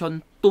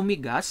constipation,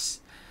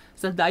 tumigas.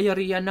 Sa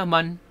diarrhea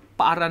naman,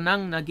 para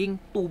nang naging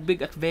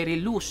tubig at very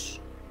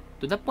loose.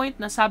 To the point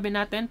na sabi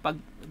natin, pag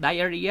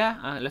diarrhea,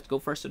 let's go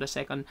first to the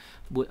second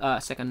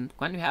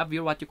one. We have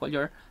here what you call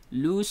your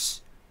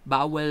loose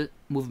bowel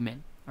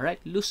movement. Alright?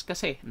 Loose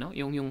kasi, no?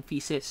 Yung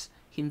feces,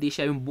 hindi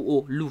siya yung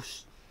buo,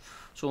 loose.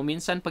 So,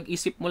 minsan, pag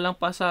isip mo lang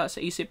pa sa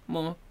isip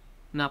mo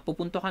na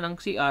pupunta ka ng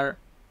CR,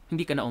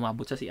 hindi ka na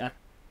umabot sa CR.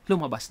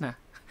 Lumabas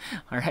na.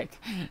 Alright?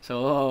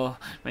 So,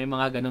 may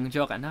mga ganong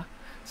joke, ano?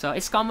 So,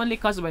 it's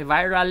commonly caused by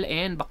viral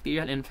and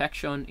bacterial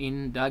infection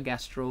in the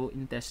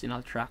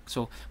gastrointestinal tract.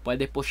 So,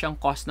 pwede po siyang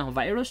cause ng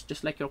virus,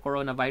 just like your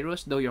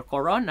coronavirus, though your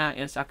corona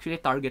is actually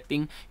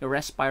targeting your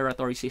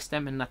respiratory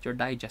system and not your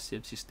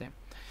digestive system.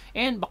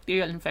 And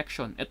bacterial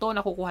infection. Ito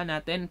nakukuha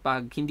natin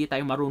pag hindi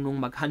tayo marunong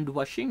mag-hand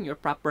washing, your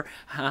proper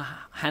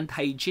hand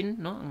hygiene,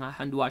 no? Ang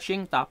hand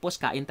washing, tapos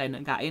kain tayo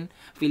ng kain.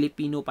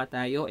 Filipino pa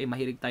tayo,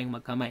 mahilig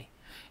tayong magkamay.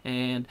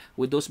 And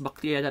with those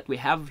bacteria that we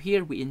have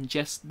here, we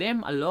ingest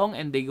them along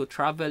and they go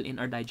travel in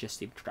our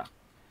digestive tract.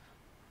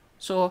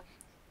 So,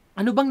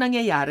 ano bang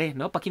nangyayari,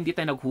 no? Pag hindi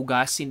tayo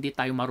naghugas, hindi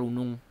tayo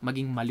marunong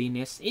maging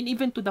malinis. And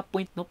even to the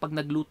point, no, pag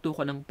nagluto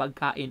ko ng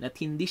pagkain at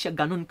hindi siya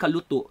ganun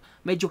kaluto,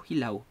 medyo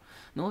hilaw,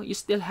 no? You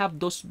still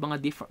have those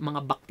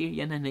mga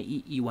bacteria na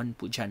naiiwan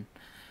po dyan.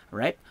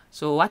 Right?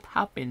 So, what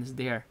happens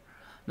there?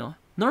 No?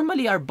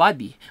 Normally, our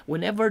body,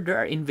 whenever there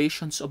are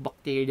invasions of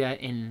bacteria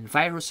and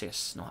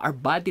viruses, no, our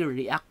body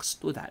reacts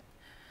to that.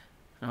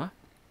 No?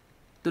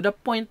 To the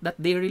point that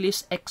they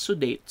release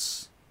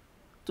exudates.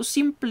 To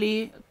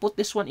simply put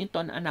this one into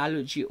an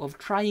analogy of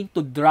trying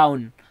to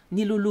drown,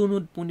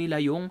 nilulunod po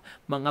nila yung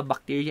mga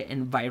bacteria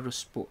and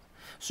virus po.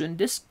 So in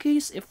this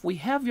case, if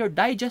we have your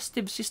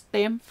digestive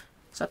system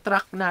sa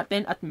tract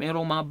natin at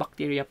mayroong mga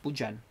bacteria po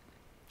dyan,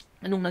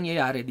 anong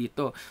nangyayari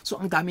dito? So,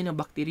 ang dami ng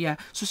bacteria.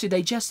 So, si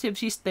digestive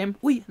system,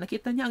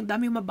 nakita niya, ang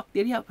dami ng mga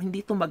bacteria.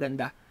 Hindi ito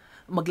maganda.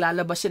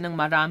 Maglalabas yan ng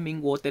maraming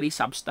watery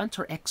substance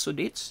or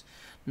exudates,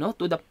 no?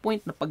 To the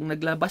point na pag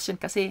naglabas yan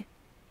kasi,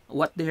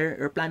 what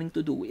they're planning to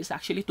do is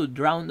actually to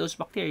drown those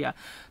bacteria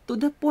to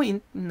the point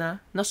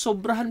na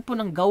nasobrahan po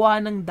ng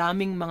gawa ng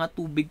daming mga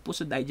tubig po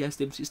sa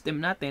digestive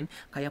system natin.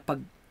 Kaya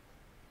pag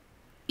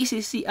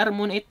isi-CR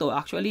mo na ito,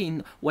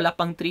 actually, wala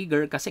pang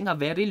trigger kasi nga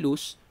very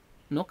loose,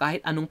 no,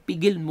 kahit anong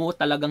pigil mo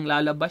talagang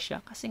lalabas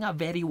siya kasi nga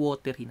very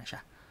watery na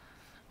siya.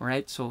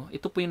 Alright? So,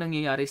 ito po yung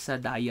nangyayari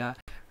sa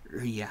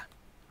diarrhea.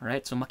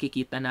 Alright? So,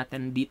 makikita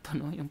natin dito,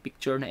 no, yung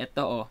picture na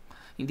ito,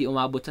 hindi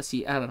umabot sa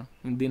CR,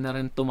 hindi na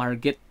rin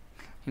tumarget,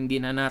 hindi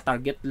na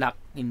target lock,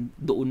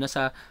 doon na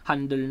sa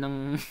handle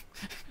ng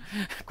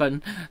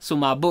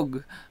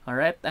sumabog.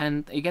 Alright?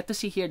 And you get to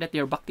see here that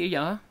your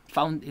bacteria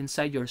found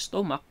inside your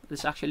stomach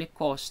is actually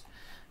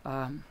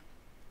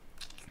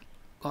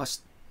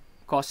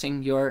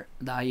causing your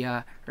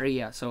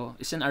diarrhea. So,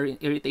 it's an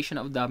irritation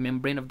of the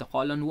membrane of the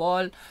colon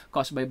wall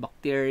caused by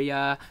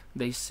bacteria,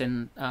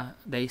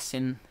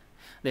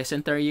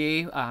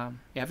 Dysentery,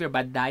 you have your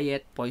bad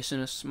diet,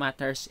 poisonous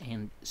matters,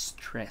 and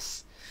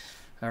stress.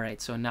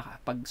 Alright, so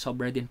pag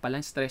sobra din pala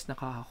stress,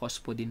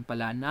 nakakakos po din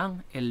pala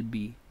ng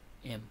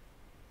LBM.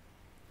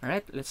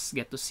 Alright, let's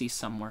get to see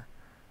some more.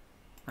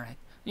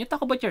 Alright, when you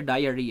talk about your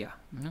diarrhea,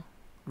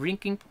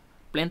 drinking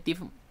plenty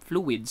of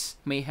fluids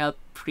may help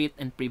treat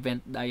and prevent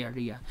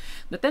diarrhea.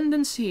 The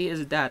tendency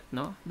is that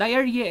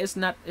diarrhea is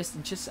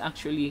just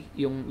actually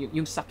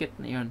yung sakit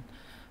na yun.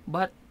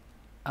 But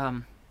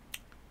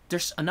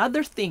there's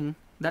another thing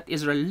that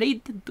is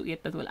related to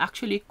it that will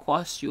actually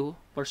cause you,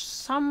 for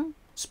some,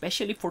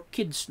 especially for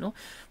kids,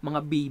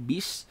 mga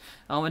babies,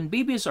 when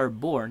babies are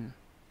born,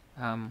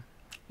 and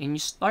you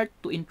start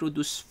to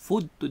introduce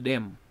food to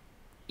them,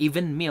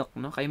 even milk,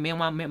 kaya may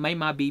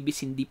mga babies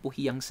hindi po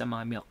hiyang sa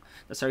mga milk.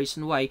 That's the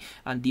reason why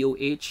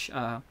DOH,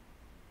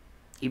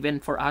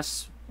 even for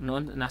us,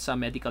 nasa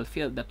medical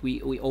field, that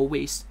we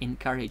always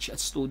encourage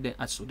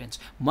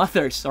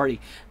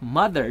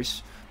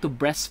mothers to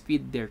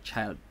breastfeed their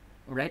child.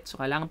 Right?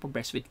 So kailangan po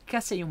breastfeed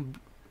kasi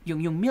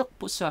yung milk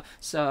po sa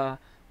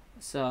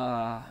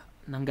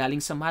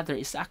nanggaling sa mother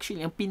is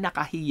actually ang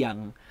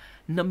pinakahiyang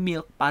na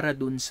milk para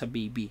dun sa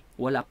baby.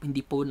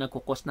 Hindi po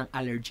nagkukos ng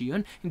allergy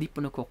yun, hindi po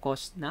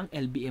nagkukos ng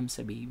LBM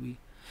sa baby.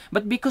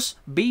 But because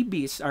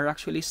babies are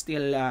actually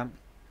still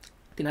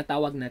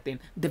tinatawag natin,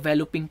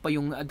 developing pa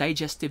yung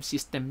digestive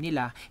system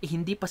nila,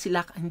 hindi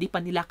pa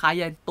nila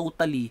kaya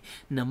totally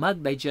na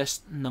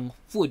mag-digest ng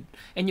food.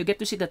 And you get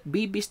to see that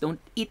babies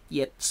don't eat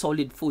yet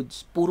solid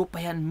foods. Puro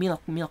pa yan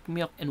milk,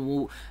 and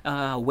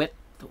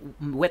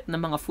wet na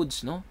mga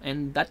foods,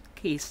 And that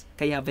case,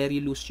 kaya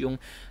very loose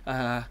yung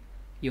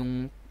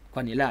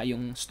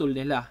stool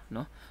nila,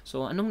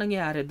 So anong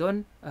nangyayari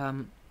doon?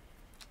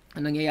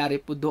 Ang nangyayari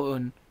po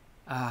doon,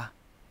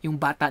 yung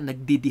bata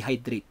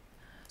nagde-dehydrate.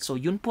 So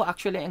yun po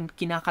actually ang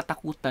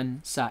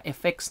kinakatakutan sa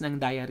effects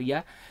ng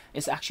diarrhea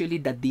is actually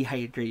the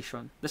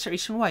dehydration. That's the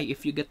reason why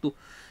if you get to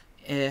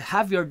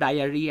have your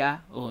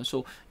diarrhea,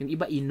 so yung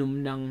iba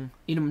inom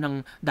ng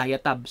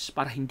diatabs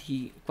para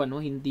hindi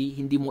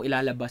mo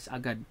ilalabas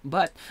agad.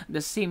 But at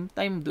the same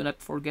time, do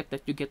not forget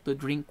that you get to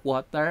drink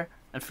water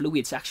and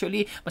fluids.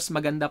 Actually, mas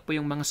maganda po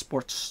yung mga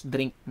sports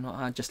drink,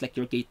 just like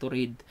your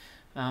Gatorade.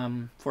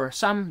 For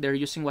some, they're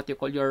using what you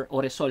call your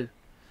Oresol.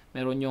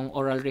 Meron yung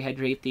oral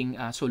rehydrating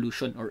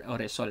solution or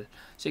Oresol.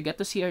 So you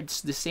get to see here, it's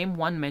the same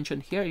one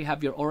mentioned here. You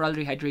have your oral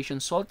rehydration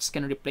salts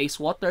can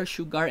replace water,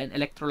 sugar, and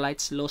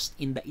electrolytes lost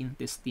in the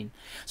intestine.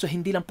 So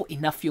hindi lang po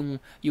enough yung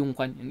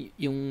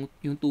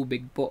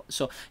tubig po.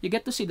 So you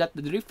get to see that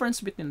the difference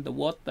between the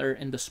water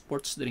and the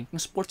sports drink. Yung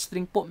sports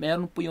drink po,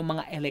 meron po yung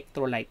mga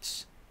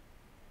electrolytes.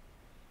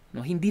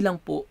 Hindi lang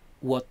po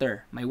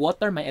water. May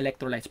water, may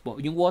electrolytes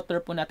po. Yung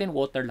water po natin,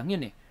 water lang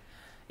yun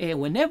eh.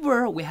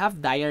 Whenever we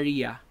have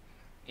diarrhea,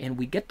 and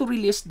we get to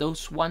release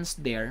those ones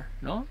there,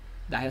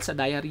 dahil sa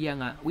diarrhea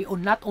nga, we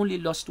not only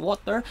lost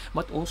water,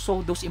 but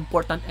also those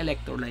important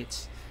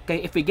electrolytes.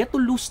 Kaya if we get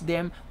to lose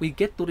them, we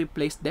get to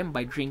replace them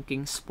by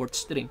drinking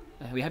sports drink.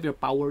 We have your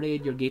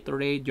Powerade, your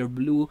Gatorade, your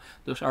Blue.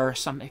 Those are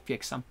some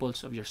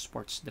examples of your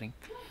sports drink.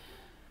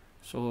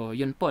 So,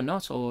 yun po,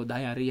 So,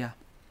 diarrhea.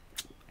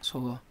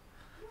 So,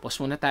 pause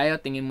muna tayo.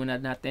 Tingin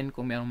muna natin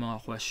kung mayroong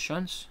mga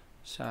questions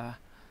sa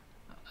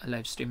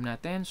live stream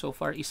natin. So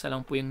far, isa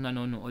lang po yung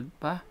nanonood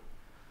pa.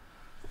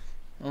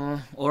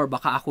 Or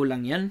baka ako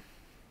lang yan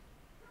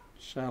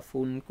sa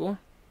phone ko.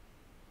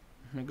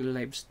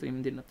 Nag-live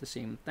stream din at the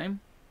same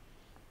time.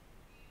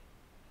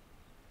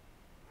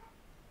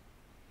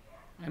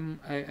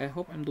 I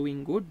hope I'm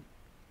doing good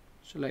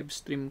sa live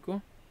stream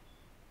ko.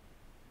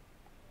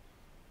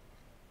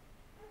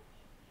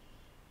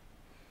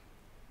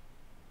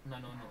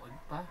 Nanonood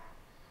pa.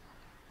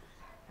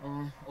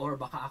 Or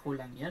baka ako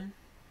lang yan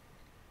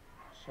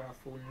sa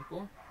phone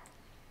ko.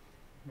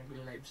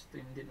 Nag-live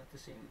stream din at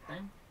the same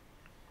time.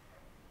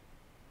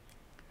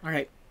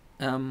 Alright.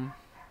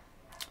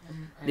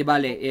 Di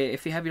bale,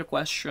 if you have your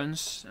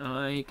questions,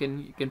 you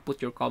can put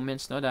your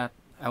comments, that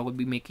I will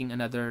be making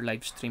another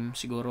live stream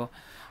siguro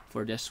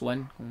for this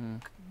one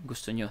kung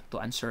gusto nyo to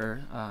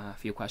answer a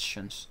few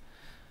questions.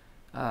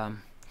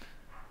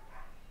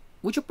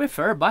 Would you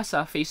prefer ba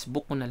sa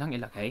Facebook ko na lang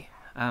ilagay?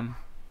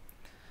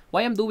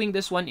 Why I'm doing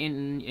this one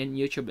in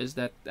YouTube is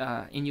that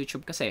in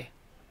YouTube kasi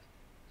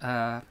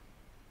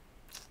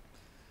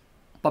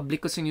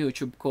public ko sa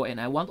YouTube ko and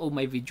I want all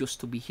my videos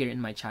to be here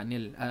in my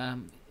channel.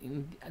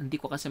 Hindi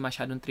ko kasi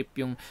masyadong trip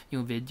yung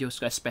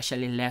videos ko,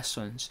 especially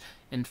lessons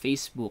in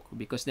Facebook,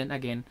 because then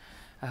again,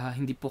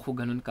 hindi po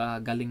ako ganun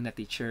kagaling na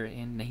teacher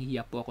and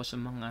nahihiya po ako sa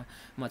mga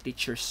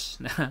teachers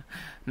na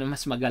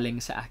mas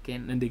magaling sa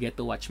akin and they get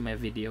to watch my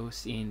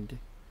videos and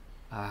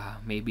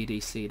maybe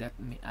they say that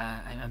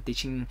I'm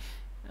teaching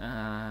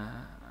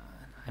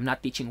I'm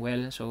not teaching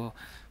well, so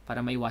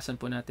para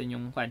maiwasan po natin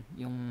yung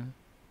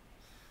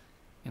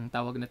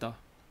tawag na to,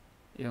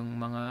 yung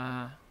mga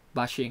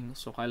bashing.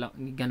 So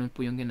ganun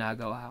po yung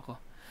ginagawa ko.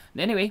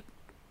 Anyway,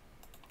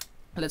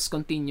 let's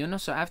continue.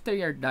 So after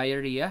your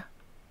diarrhea,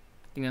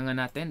 tingnan nga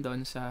natin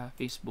doon sa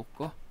Facebook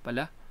ko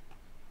pala.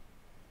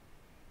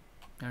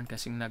 Meron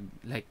kasing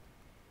nag-like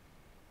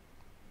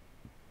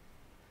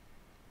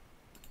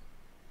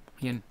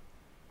Yan.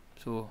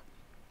 So,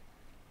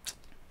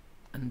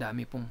 ang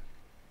dami pong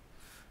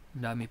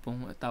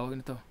tawag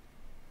nito.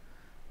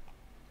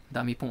 Ang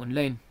dami pong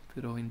online,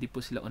 pero hindi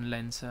po sila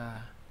online.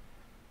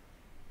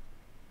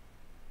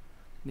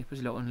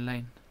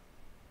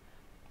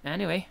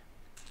 Anyway,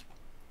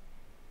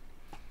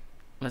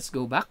 let's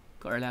go back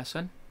to our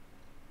lesson.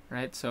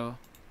 Right? So,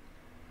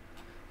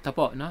 ito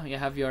po, no? You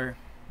have your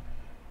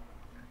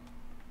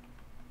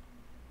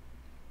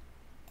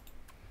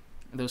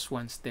those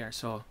ones there.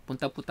 So,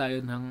 punta po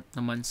tayo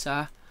naman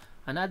sa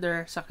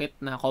another sakit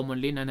na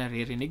commonly na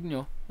naririnig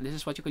nyo.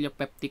 This is what you call your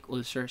peptic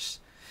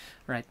ulcers.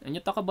 Right? And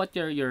you talk about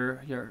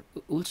your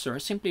ulcer,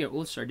 simply your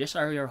ulcer. These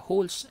are your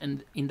holes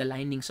in the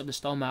linings of the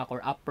stomach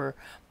or upper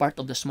part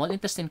of the small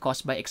intestine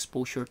caused by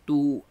exposure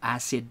to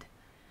acid.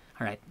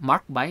 Alright,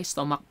 marked by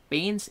stomach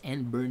pains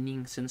and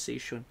burning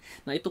sensation.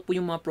 Na ito po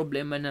yung mga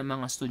problema ng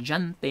mga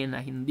estudyante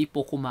na hindi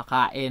po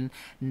kumakain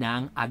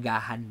ng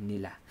agahan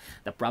nila.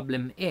 The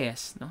problem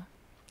is, no?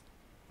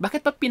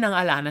 Bakit pa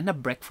pinangalanan na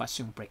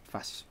breakfast yung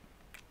breakfast?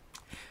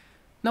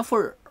 Now,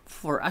 for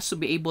us to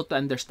be able to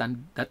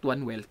understand that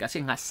one well,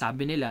 kasi nga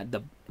sabi nila,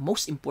 the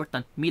most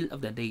important meal of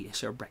the day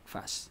is your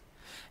breakfast.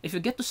 If you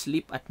get to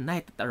sleep at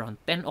night at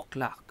around 10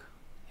 o'clock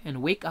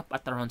and wake up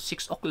at around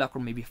 6 o'clock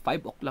or maybe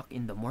 5 o'clock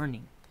in the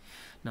morning,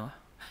 no,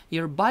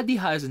 your body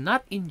has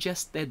not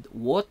ingested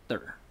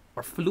water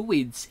or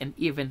fluids and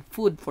even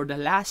food for the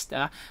last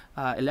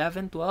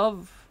 11,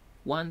 12,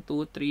 1,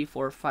 2, 3,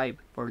 4, 5,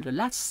 for the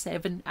last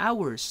 7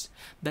 hours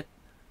that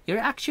you're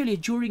actually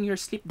during your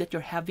sleep that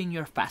you're having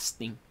your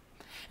fasting.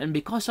 And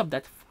because of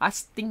that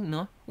fasting,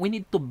 no, we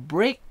need to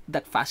break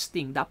that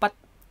fasting. Dapat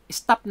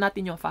stop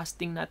natin yung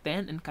fasting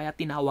natin, and kaya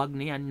tinawag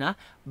na yan na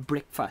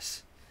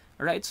breakfast.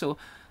 Alright? So,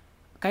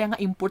 kaya nga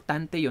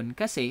importante yun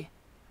kasi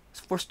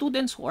for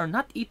students who are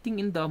not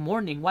eating in the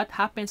morning, what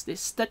happens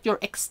is that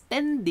you're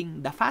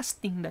extending the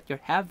fasting that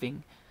you're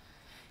having.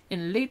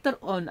 And later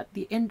on, at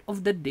the end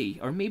of the day,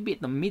 or maybe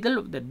at the middle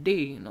of the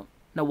day, you know,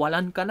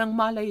 nawalan ka ng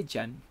malay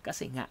dyan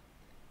kasi nga,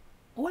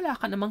 wala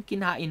ka namang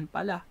kinain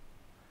pala.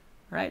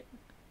 Right?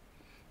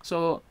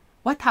 So,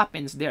 what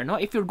happens there? No?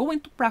 If you're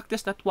going to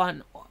practice that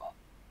one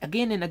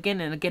again and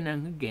again and again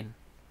and again,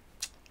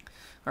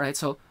 alright,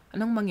 so,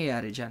 anong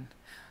mangyayari dyan?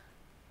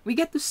 We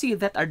get to see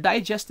that our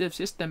digestive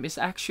system is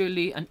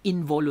actually an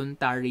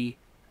involuntary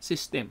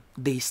system.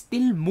 They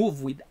still move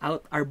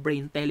without our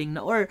brain telling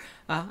na, or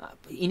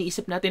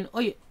iniisip natin,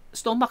 oy,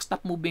 stomach,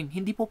 stop moving.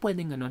 Hindi po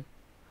pwedeng ganun.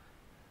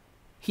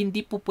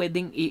 Hindi po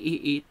pwedeng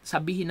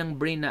sabihin ng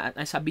brain na,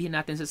 sabihin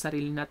natin sa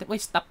sarili natin,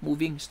 oy, stop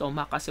moving,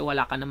 stomach, kasi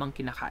wala ka namang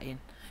kinakain.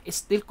 It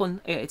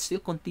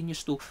still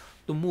continues to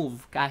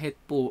move kahit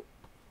po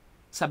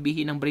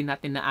sabihin ng brain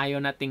natin na ayaw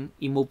nating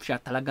i-move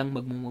siya, talagang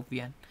mag-move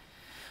yan.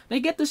 Now,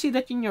 you get to see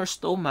that in your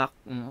stomach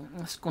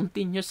is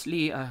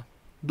continuously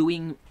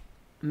doing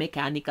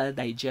mechanical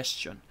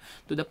digestion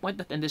to the point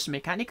that in this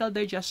mechanical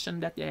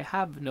digestion that I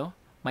have, no,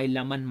 may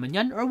laman man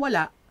yan or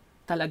wala,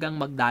 talagang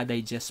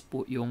magdadigest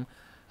po yung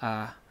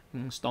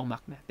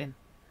stomach natin.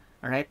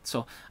 Alright?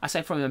 So,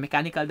 aside from the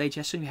mechanical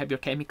digestion, you have your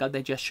chemical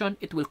digestion.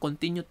 It will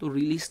continue to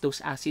release those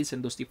acids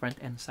and those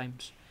different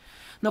enzymes.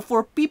 Now,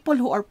 for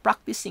people who are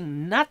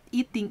practicing not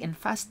eating and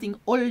fasting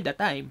all the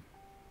time,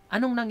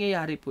 anong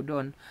nangyayari po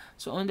doon?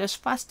 So, on this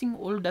fasting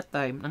all the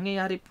time,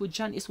 nangyayari po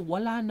dyan is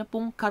wala na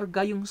pong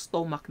karga yung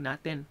stomach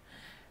natin.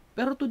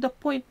 Pero to the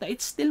point na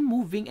it's still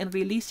moving and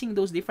releasing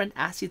those different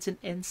acids and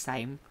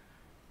enzyme.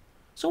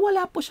 So,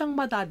 wala po siyang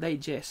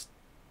madadigest.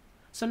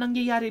 So,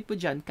 nangyayari po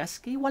dyan,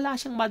 kasi wala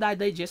siyang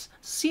madadigest,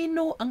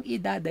 sino ang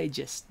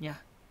idadigest niya?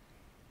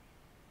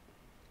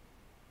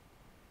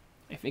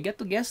 If you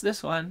get to guess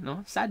this one,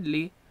 no,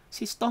 sadly,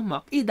 si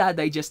stomach,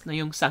 idadigest na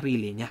yung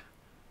sarili niya.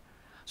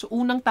 So,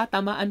 unang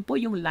tatamaan po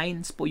yung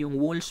lines po, yung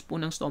walls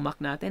po ng stomach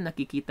natin.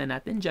 Nakikita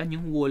natin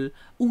dyan yung wall.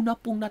 Una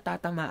pong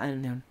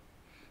natatamaan yun.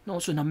 No,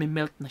 so,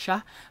 namimelt na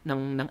siya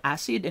ng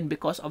acid, and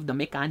because of the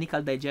mechanical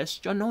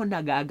digestion, no,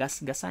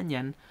 nagagasgasan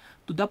yan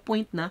to the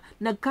point na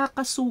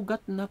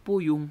nagkakasugat na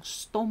po yung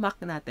stomach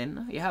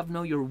natin. You have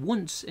now your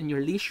wounds and your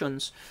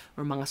lesions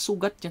or mga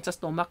sugat dyan sa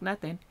stomach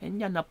natin,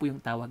 and yan na po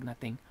yung tawag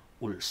nating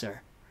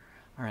ulcer.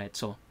 Alright,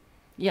 so,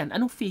 yan.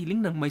 Anong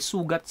feeling ng may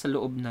sugat sa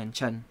loob ng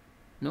tiyan?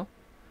 No?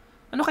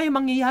 Ano kaya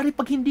mangyayari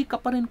pag hindi ka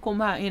pa rin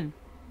kumain?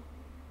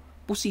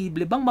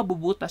 Posible bang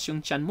mabubutas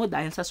yung tiyan mo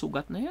dahil sa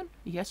sugat na yun?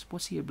 Yes,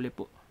 posible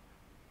po.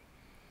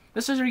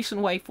 This is the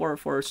reason why for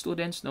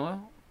students,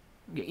 no,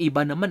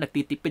 iba naman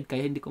nagtitipid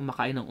kaya hindi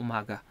kumakain ng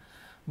umaga.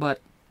 But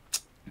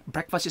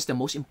breakfast is the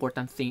most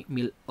important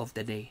meal of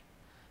the day.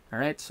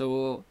 Alright,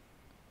 so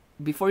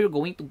before you're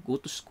going to go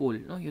to school,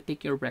 no, you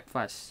take your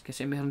breakfast.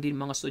 Kasi meron din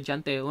mga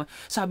estudyante,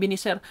 sabi ni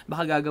sir,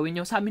 baka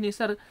gagawin nyo, sabi ni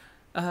sir,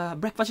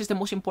 breakfast is the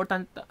most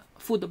important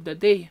food of the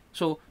day.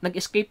 So,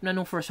 nag-escape na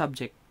nung first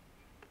subject.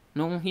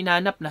 Nung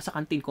hinanap, nasa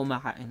kantin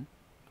kumakain.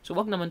 So,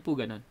 wag naman po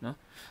ganun, no?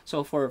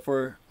 So, for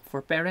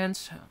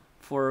parents,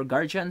 for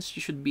guardians,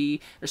 you should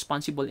be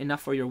responsible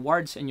enough for your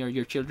wards and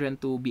your children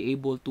to be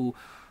able to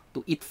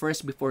eat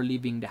first before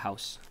leaving the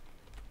house.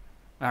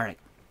 Alright.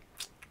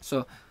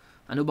 So,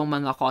 Ano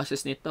bang mga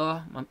causes nito?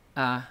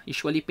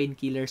 Usually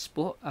painkillers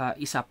po.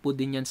 Isa po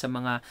din yan sa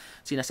mga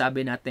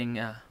sinasabi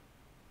nating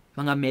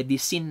mga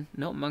medicine,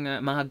 no?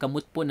 Mga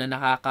gamot po na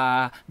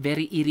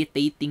very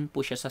irritating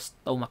po siya sa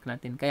stomach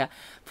natin. Kaya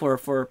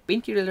for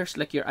painkillers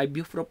like your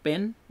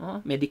ibuprofen,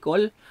 no?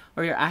 Medical,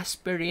 or your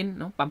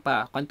aspirin, no?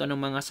 Pampakanto ng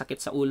mga sakit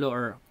sa ulo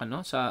or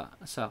sa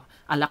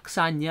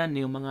alaksan yan,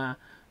 yung mga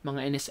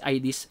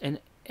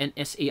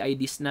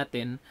NSAIDs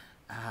natin,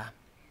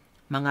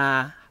 mga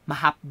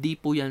mahapdi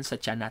po yan sa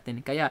tiyan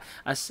natin. Kaya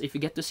if you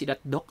get to see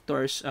that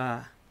doctors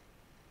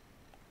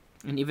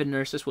and even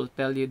nurses will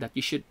tell you that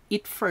you should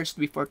eat first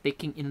before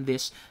taking in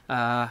this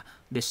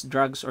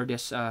drugs or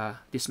these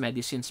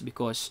medicines,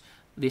 because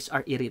these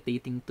are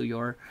irritating to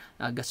your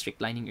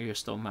gastric lining or your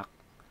stomach.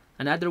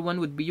 Another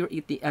one would be your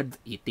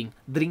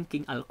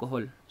drinking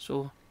alcohol.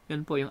 So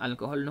yun po yung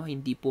alcohol, no?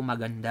 Hindi po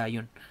maganda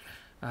yun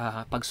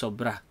pag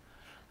sobra.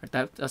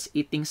 Tapos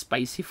eating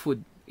spicy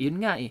food,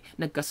 yun nga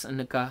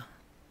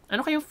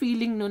ano kayong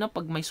feeling no na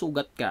pag may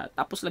sugat ka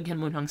tapos lagyan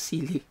mo ng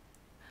sili?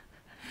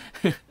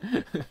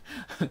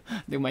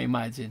 Hindi mo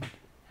imagine.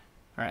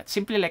 Alright,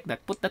 simply like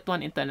that. Put that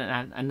one into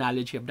an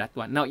analogy of that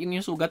one. Now, yung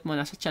sugat mo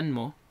nasa tiyan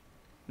mo,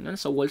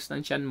 sa walls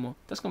ng tiyan mo,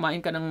 tapos kumain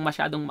ka ng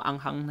masyadong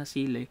maanghang na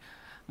sili,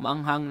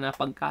 maanghang na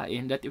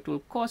pagkain, that it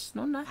will cause,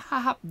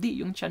 nahahapdi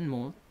yung tiyan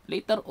mo.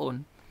 Later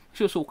on,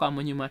 susuka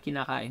mo yung mga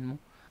kinakain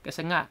mo.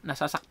 Kasi nga,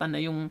 nasasaktan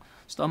na yung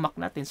stomach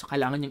natin, so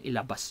kailangan yung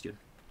ilabas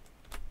yun.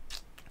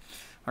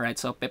 Alright,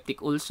 so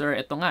peptic ulcer,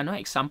 ito nga,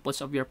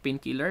 examples of your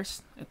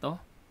painkillers. Ito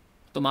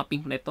mga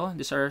pink na ito,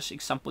 these are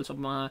examples of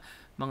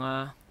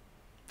mga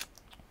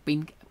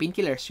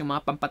painkillers, yung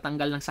mga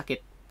pampatanggal ng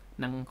sakit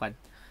ng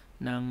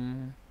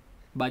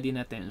body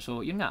natin.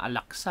 So, yun nga,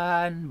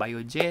 Alaxan,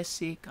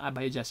 Biogesic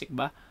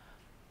ba?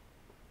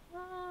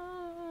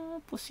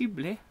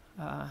 Posible.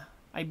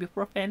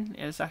 Ibuprofen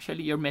is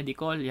actually your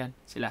medical, yan,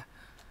 sila.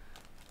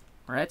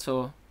 Alright,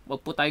 so,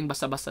 wag po tayong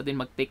basta-basta din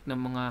mag-take ng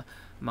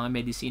mga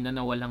medisina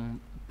na walang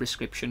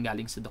prescription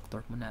galing sa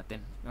doktor mo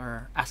natin,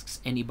 or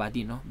asks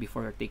anybody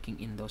before you're taking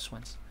in those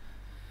ones.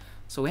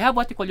 So we have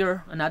what you call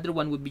another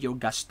one would be your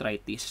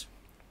gastritis.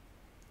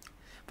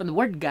 From the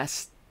word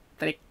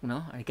gastric,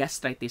 or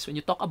gastritis, when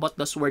you talk about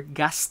this word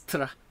yan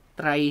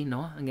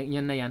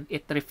na yan,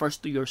 it refers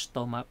to your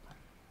stomach.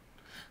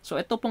 So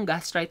ito pong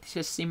gastritis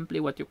is simply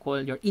what you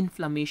call your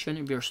inflammation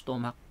of your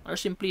stomach, or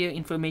simply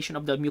inflammation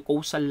of the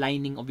mucosal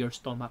lining of your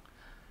stomach.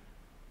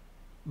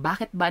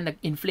 Bakit ba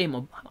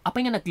nag-inflame?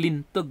 Apay nga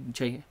naglintog,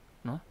 Jay,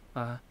 no?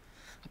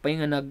 Apay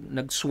nga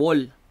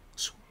nag-swell.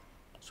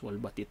 Swell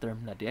ba ti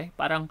term na di?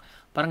 Parang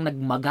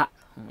nagmaga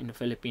in the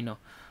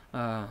Filipino.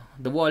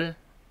 The wall,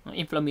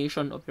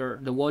 inflammation of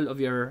the wall of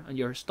your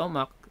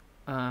stomach,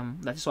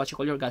 that is what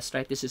you call your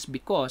gastritis, is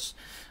because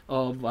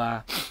of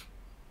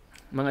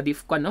mga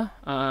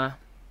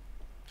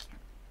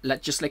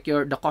just like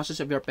the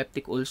causes of your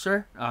peptic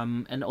ulcer,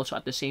 and also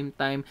at the same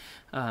time,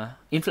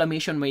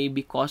 inflammation may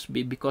be caused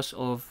because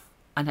of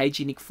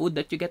unhygienic food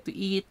that you get to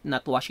eat,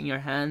 not washing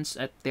your hands.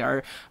 At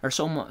there are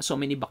so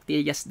many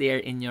bacteria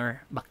there in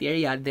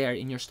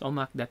your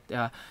stomach that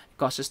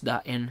causes the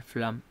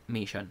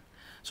inflammation.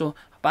 So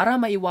para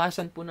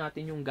maiwasan po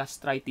natin yung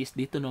gastritis,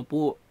 dito na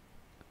po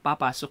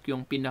papasok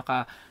yung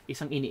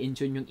isang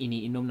ini-enjoy yung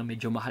iniinom na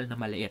medyo mahal na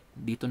maliit.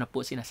 Dito na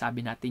po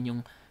sinasabi natin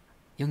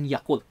yung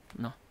Yakult,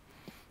 no?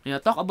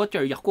 Talk about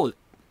your Yakult.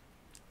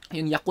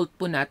 Yung Yakult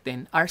po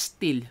natin are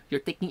still, you're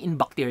taking in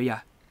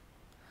bacteria.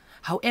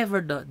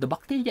 However, the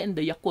bacteria in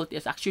the Yakult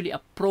is actually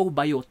a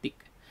probiotic.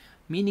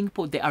 Meaning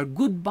po, they are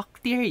good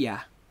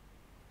bacteria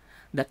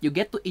that you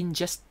get to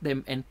ingest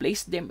them and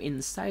place them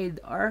inside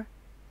our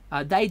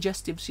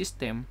digestive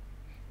system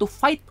to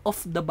fight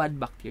off the bad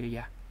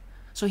bacteria.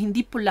 So,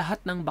 hindi po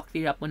lahat ng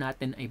bacteria po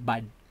natin ay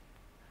bad.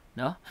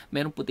 No?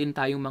 Meron po din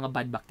tayong mga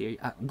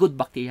good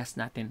bacteria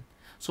natin.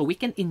 So we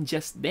can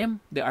ingest them.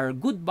 They are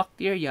good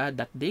bacteria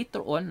that later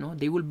on,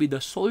 they will be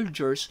the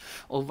soldiers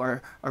of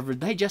our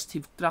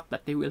digestive tract,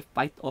 that they will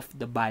fight off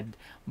the bad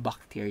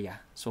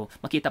bacteria. So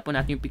makita po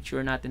natin yung picture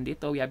natin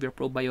dito. We have your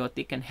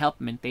probiotic and help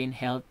maintain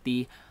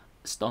healthy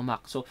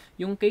stomach. So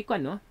yung kay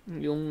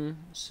yung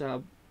sa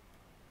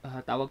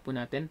tawag po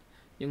natin,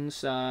 yung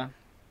sa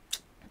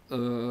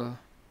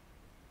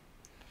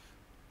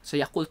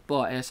Yakult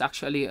po is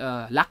actually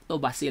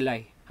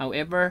lactobacilli.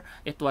 However,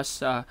 it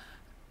was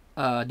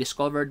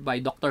discovered by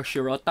Dr.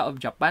 Shirota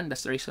of Japan.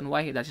 That's the reason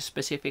why that is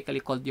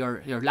specifically called your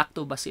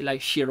Lactobacilli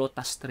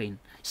Shirota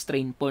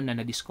strain po na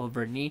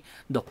na-discover ni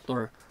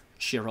Dr.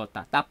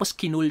 Shirota. Tapos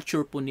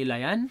kinulture po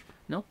nila yan,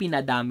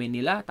 pinadami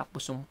nila.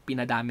 Tapos yung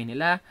pinadami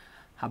nila,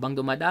 habang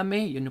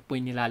dumadami, yun po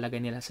yung nilalagay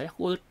nila sa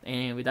Yakult.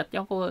 And with that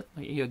Yakult,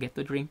 you get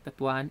to drink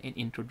that one and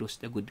introduce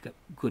the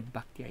good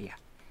bacteria.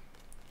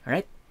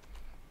 Alright?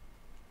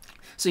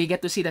 So you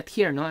get to see that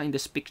here, in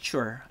this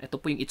picture. Ito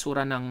po yung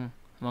itsura ng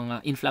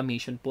mga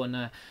inflammation po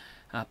na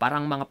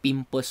parang mga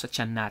pimples sa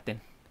tiyan natin.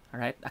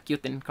 Alright?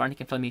 Acute and chronic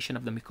inflammation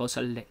of the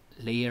mucosal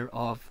layer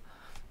of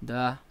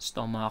the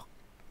stomach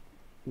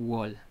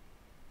wall.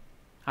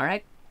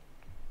 Alright?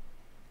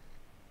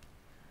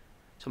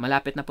 So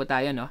malapit na po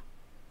tayo,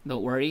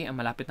 Don't worry,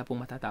 malapit na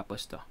pong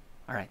matatapos to.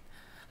 Alright.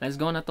 Let's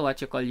go na to what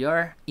you call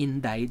your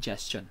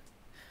indigestion.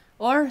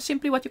 Or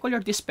simply what you call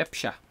your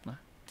dyspepsia.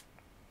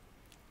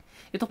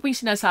 Ito po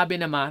yung sinasabi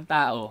ng mga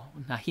tao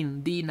na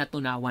hindi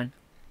natunawan.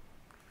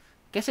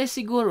 Kasi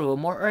siguro,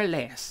 more or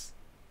less,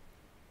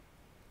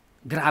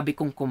 grabe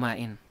kong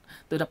kumain.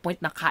 To the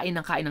point na kain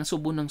ng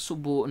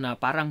subo na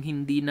parang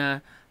hindi nang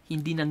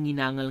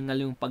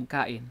ginangal-ngal yung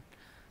pagkain.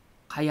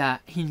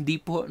 Kaya hindi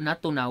po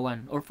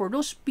natunawan. Or for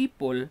those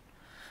people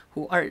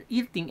who are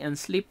eating and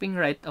sleeping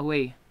right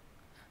away,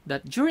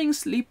 that during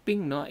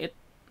sleeping,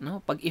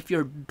 if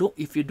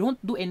you don't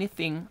do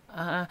anything,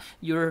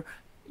 your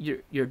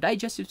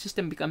digestive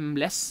system become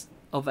less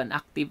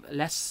active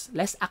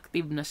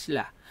na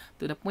sila,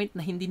 to the point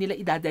na hindi nila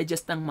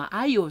i-digest ng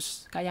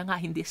maayos, kaya nga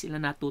hindi sila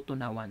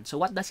natutunawan. So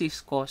what does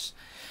this cause?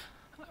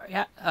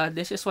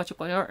 This is what you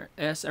call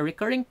as a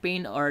recurring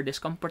pain or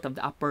discomfort of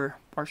the upper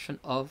portion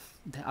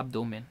of the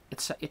abdomen.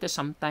 It is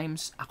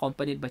sometimes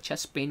accompanied by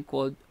chest pain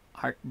called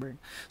heartburn.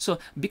 So,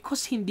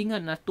 because hindi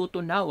nga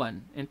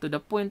natutunawan, and to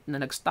the point na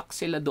nag-stuck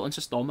sila doon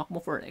sa stomach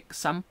mo, for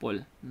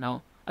example,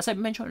 now, as I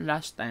mentioned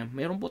last time,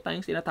 mayroon po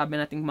tayong sinatabi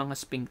nating mga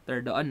sphincter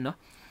doon, no?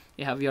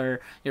 You have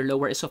your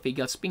lower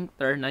esophageal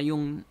sphincter na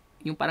yung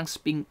parang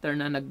sphincter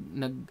na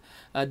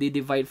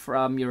divide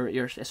from your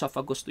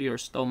esophagus to your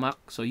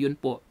stomach. So,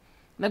 yun po.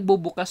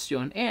 Nagbubukas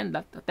yun, and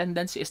that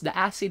tendency is the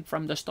acid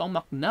from the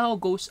stomach now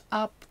goes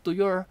up to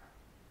your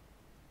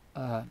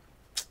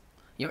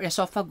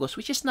esophagus,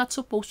 which is not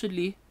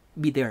supposedly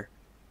be there.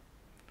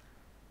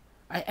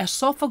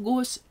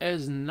 Esophagus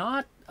is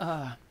not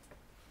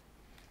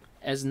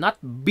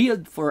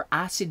built for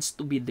acids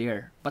to be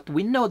there, but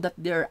we know that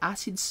there are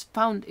acids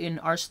found in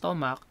our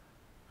stomach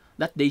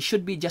that they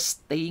should be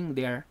just staying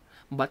there,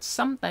 but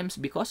sometimes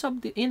because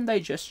of the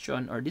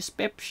indigestion or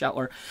dyspepsia,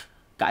 or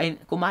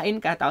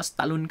kumain ka tapos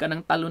talon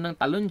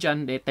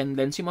dyan,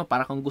 tendency mo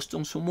para kung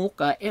gustong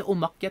sumuka,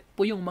 umakyat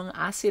po yung mga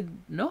acid,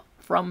 no,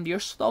 from your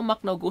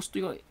stomach now goes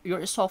to your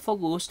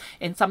esophagus,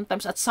 and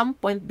sometimes at some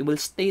point they will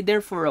stay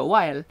there for a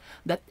while.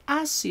 That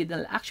acid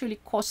will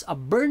actually cause a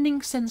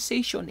burning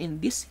sensation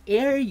in this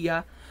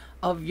area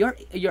of your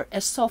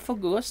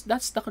esophagus.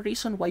 That's the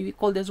reason why we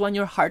call this one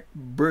your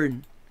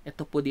heartburn.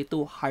 Ito po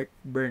dito,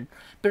 heartburn.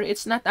 Pero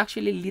it's not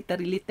actually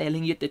literally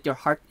telling you that your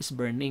heart is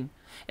burning.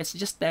 It's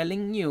just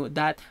telling you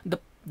that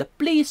the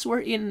place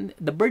wherein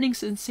the burning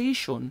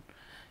sensation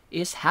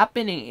is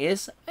happening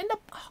is in the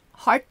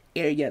heart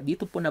area,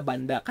 dito po na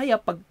banda. Kaya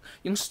pag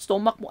yung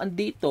stomach mo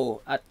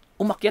andito at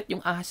umakyat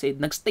yung acid,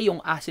 nagstay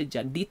yung acid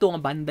dyan, dito nga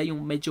banda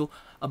yung medyo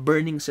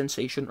burning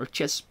sensation or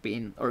chest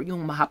pain or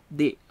yung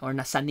mahapdi or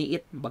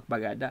nasaniit,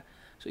 bagbagada.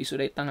 So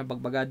isulit nga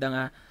bagbagada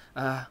nga,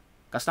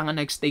 kasta nga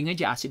nagstay nga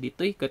dyan acid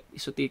dito,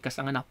 isuti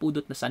kasta nga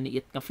napudot na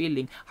saniit nga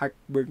feeling,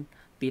 heartburn,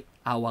 tit,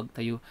 awag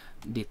tayo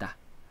dita.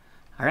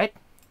 Alright?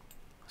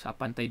 So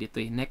apantay dito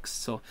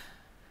next. So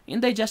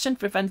indigestion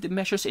preventive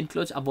measures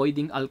includes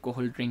avoiding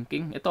alcohol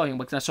drinking. Ito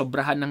yung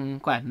nasobrahan ng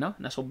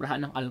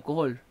nasobrahan ng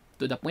alcohol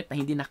to the point na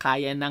hindi na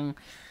kaya ng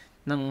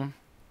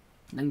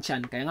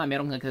tiyan. Kaya nga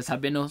merong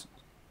nagsasabi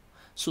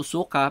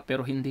susuka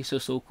pero hindi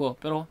susuko,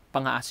 pero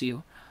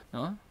pangaasiyo,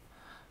 no?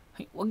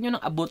 Huwag niyo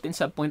nang abutin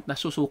sa point na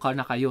susuka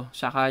na kayo,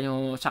 saka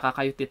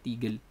kayo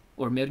titigil,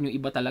 or meron yung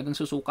iba talagang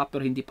susuka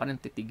pero hindi pa rin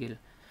titigil.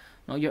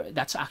 No,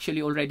 that's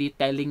actually already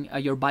telling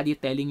your body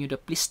telling you to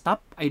please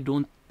stop. I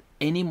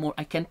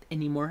can't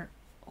anymore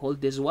hold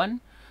this one.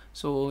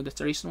 So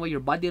that's the reason why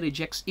your body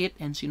rejects it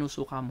and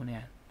sinusuka mo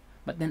na yan.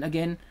 But then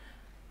again,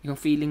 yung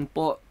feeling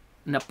po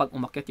na pag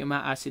umakyat yung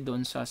mga acid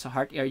doon sa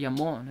heart area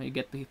mo, you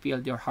get to feel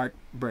your heart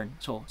burn.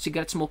 So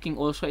cigarette smoking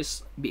also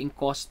is being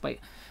caused by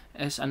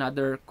as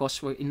another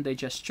cause for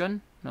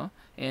indigestion, no?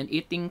 And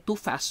eating too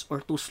fast or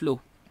too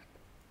slow,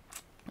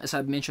 as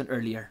I've mentioned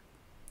earlier.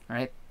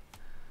 Alright?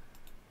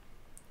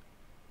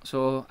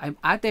 So, I've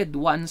added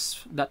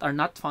ones that are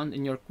not found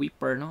in your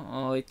quiper,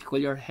 no? It call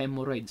your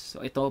hemorrhoids.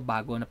 So, ito,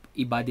 bago na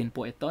iba din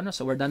po ito, no?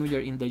 So, we're done with your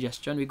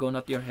indigestion. We go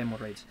now to your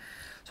hemorrhoids.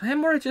 So,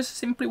 hemorrhoids is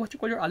simply what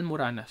you call your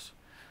almoranas.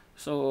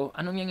 So,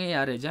 anong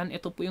nangyayari dyan?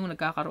 Ito po yung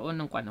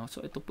nagkakaroon ng So,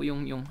 ito po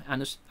yung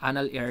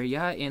anal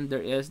area, and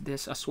there is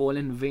this a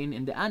swollen vein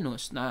in the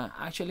anus na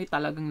actually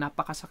talagang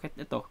napakasakit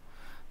ito.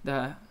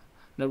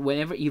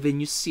 Whenever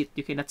even you sit,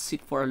 you cannot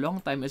sit for a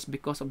long time is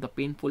because of the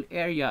painful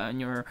area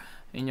in your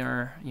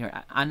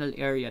anal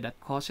area that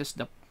causes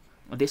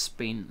this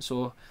pain.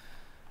 So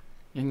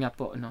yun nga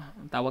po, no,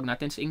 ang tawag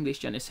natin sa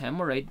English yan is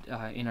hemorrhoid.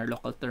 In our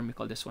local term we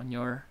call this one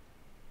your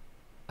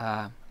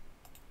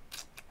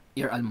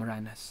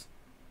almoranas.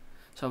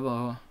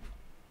 So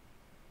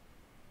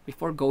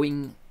before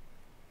going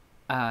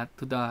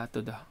to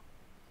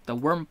the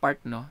worm part,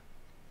 no,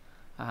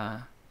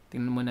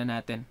 tingnan muna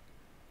natin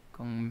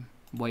kung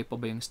buhay pa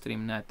ba yung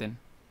stream natin.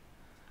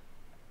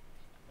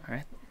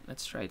 Alright,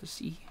 let's try to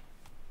see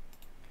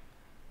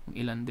kung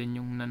ilan din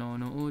yung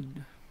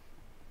nanonood.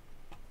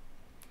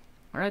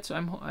 Alright, so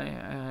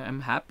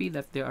I'm happy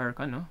that there are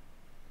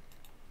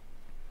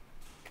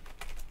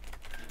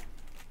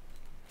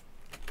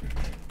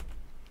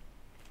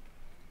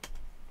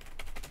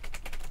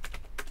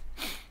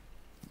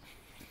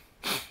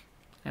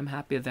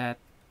happy that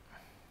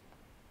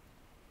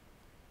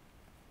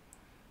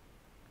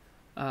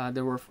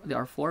there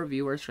are 4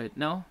 viewers right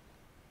now.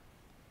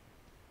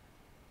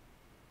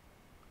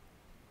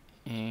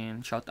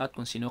 And shout out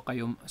kung sino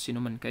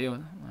man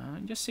kayo.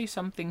 Just say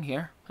something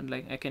here. And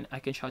like I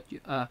can shout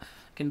you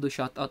can do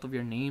shout out of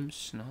your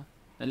names, no?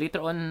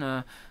 Later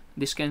on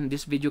this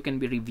video can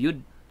be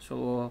reviewed.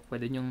 So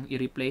pwede nyong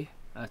i-replay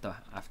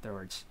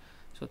afterwards.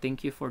 So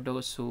thank you for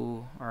those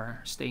who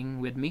are staying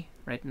with me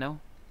right now.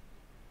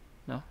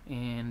 No?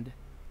 And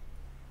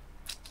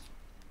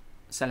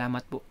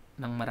salamat po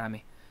ng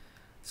marami.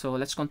 So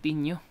let's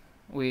continue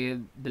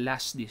with the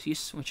last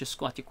disease, which is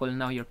what you call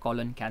now your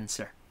colon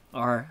cancer,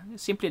 or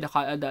simply the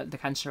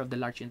cancer of the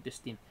large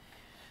intestine.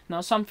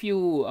 Now, some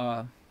few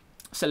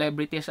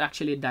celebrities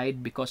actually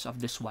died because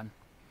of this one.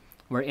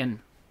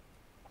 Wherein,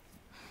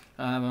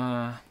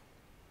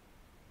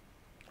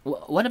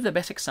 one of the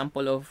best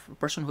example of a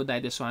person who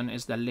died this one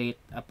is the late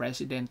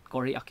President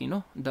Cory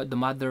Aquino, the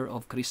mother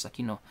of Chris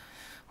Aquino,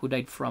 who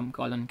died from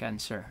colon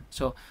cancer.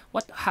 So,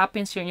 what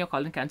happens here in your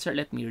colon cancer?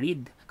 Let me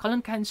read.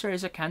 Colon cancer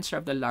is a cancer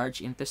of the large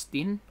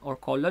intestine or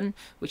colon,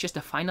 which is the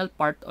final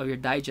part of your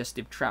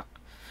digestive tract.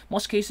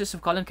 Most cases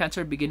of colon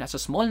cancer begin as a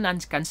small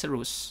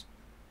non-cancerous,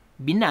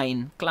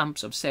 benign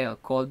clumps of cell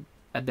called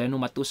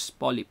adenomatous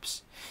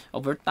polyps.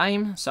 Over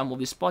time, some of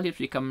these polyps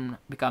become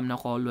now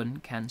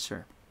colon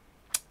cancer.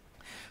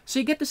 So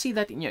you get to see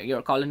that in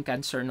your colon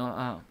cancer,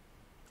 no,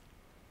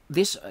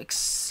 this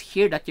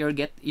here that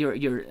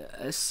you're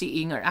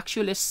seeing are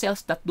actually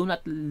cells that do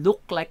not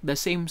look like the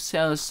same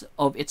cells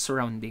of its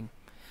surrounding.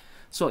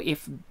 So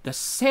if the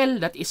cell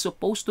that is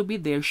supposed to be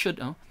there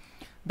should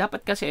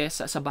dapat kasi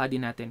sa body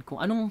natin, kung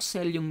anong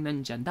cell yung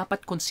nandyan,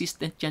 dapat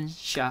consistent yan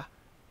siya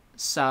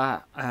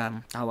sa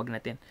tawag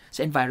natin,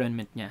 sa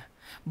environment niya.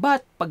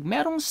 But pag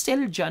merong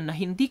cell dyan na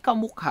hindi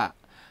kamukha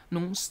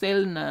nung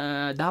cell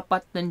na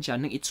dapat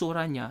nandyan, ng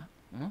itsura niya,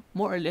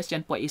 more or less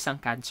yan po ay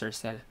isang cancer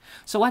cell.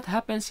 So what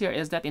happens here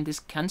is that in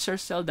this cancer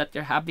cell that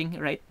you're having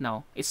right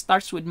now, it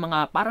starts with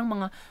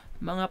parang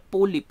mga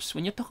polyps.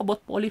 When you talk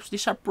about polyps,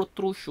 these are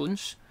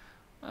protrusions.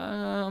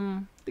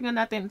 Tingnan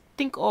natin,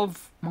 think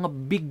of mga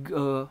big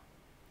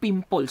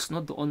pimples,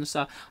 no, doon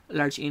sa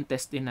large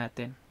intestine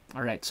natin.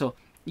 Alright, so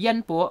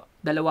yan po,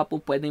 dalawa po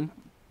pwedeng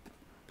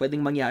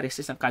mangyari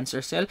sa isang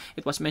cancer cell.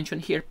 It was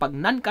mentioned here, pag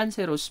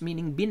non-cancerous,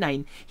 meaning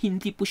benign,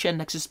 hindi po siya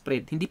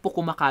nagsispread, hindi po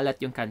kumakalat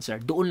yung cancer,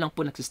 doon lang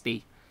po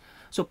nagsistay.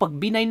 So pag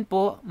benign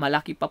po,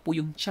 malaki pa po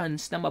yung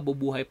chance na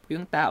mabubuhay po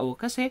yung tao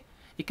kasi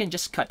you can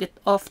just cut it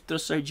off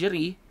through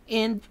surgery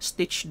and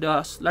stitch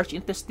the large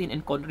intestine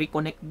and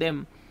reconnect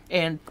them,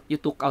 and you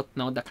took out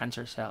now the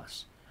cancer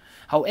cells.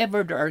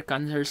 However, there are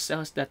cancer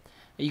cells that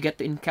you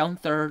get to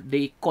encounter,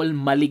 they call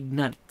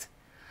malignant.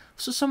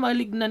 So sa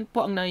malignant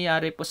po, ang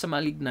nangyayari po sa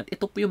malignant,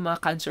 ito po yung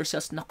mga cancer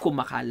cells na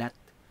kumakalat.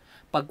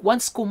 Pag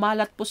once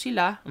kumalat po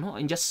sila,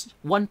 in just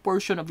one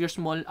portion of your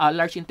small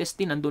large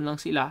intestine, nandun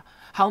lang sila,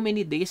 how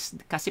many days,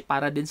 kasi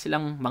para din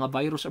silang mga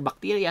virus or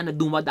bacteria na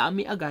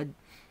dumadami agad,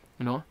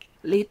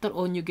 later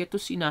on you get to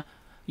see na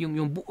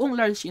yung buong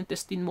large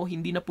intestine mo,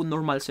 hindi na po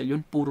normal cell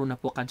yun, puro na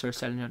po cancer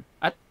cell yun.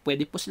 At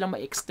pwede po silang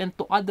ma-extend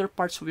to other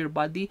parts of your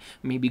body,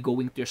 maybe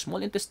going to your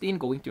small intestine,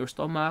 going to your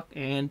stomach,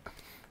 and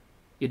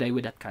you die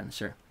with that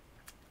cancer.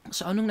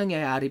 So, anong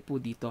nangyayari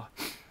po dito?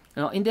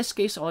 In this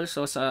case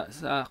also, sa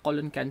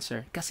colon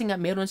cancer, kasi nga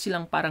meron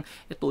silang parang,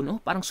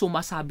 parang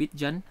sumasabit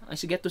dyan. As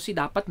you get to see,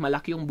 dapat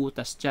malaki yung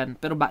butas dyan.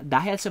 Pero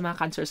dahil sa mga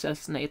cancer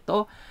cells na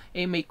ito,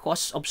 may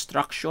cause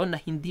obstruction na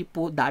hindi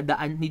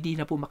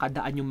na po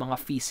makadaan yung mga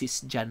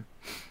feces dyan.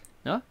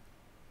 No?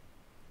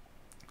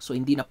 So,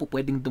 hindi na po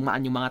pwedeng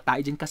dumaan yung mga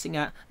tayo dyan kasi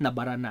nga,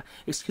 nabara na.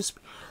 Excuse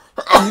me.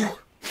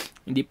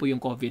 Hindi po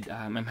yung COVID.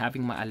 I'm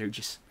having my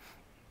allergies.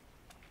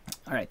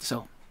 Alright,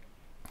 so,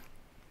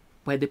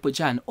 pwede po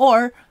dyan.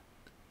 Or,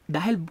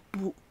 dahil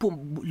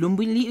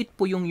lumiliit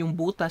po yung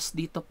butas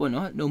dito po,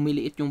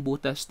 lumiliit yung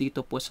butas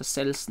dito po sa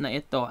cells na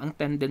ito, ang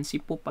tendency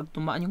po, pag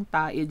tumaan yung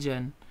tae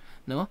dyan,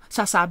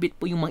 sasabit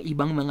po yung mga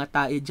ibang mga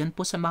tae dyan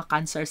po sa mga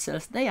cancer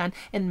cells na yan,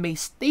 and may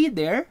stay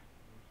there,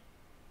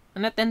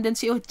 na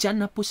tendency,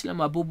 dyan na po sila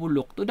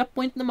mabubulok, to the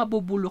point na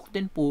mabubulok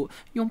din po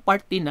yung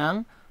parte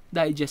ng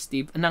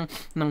digestive,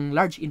 ng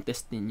large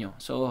intestine nyo.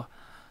 So,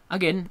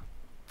 again,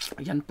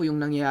 yan po yung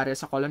nangyayari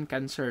sa colon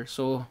cancer.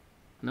 So,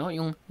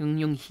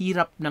 yung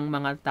hirap ng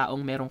mga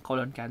taong merong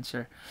colon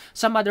cancer.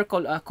 Some other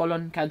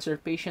colon cancer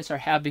patients are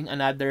having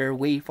another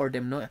way for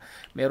them,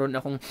 Meron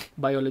akong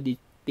biology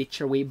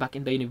teacher way back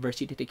in the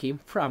university they came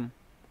from,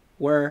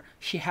 where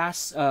she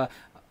has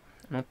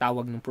anong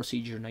tawag ng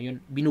procedure na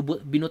yun,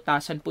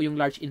 binutasan po yung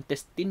large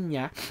intestine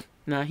niya,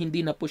 na hindi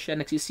na po siya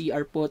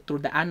nagsi-CR po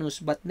through the anus,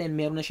 but then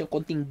meron na siyang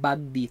konting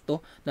bag dito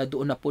na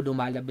doon na po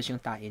lumalabas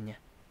yung tae niya.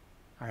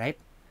 Alright?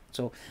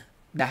 So,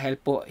 dahil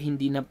po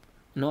hindi na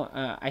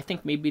I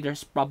think maybe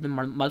there's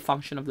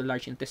malfunction of the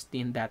large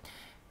intestine that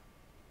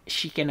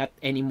she cannot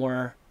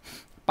anymore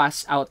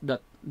pass out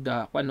the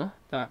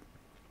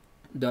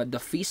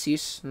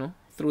feces,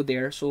 through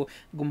there. So,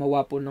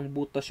 gumawa po ng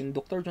butas yung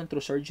doktor dyan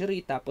through surgery.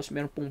 Tapos,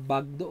 meron pong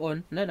bag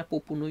doon na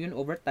napupuno yun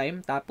over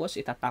time. Tapos,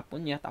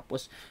 itatapon niya.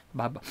 Tapos,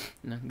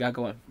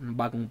 gagawa ng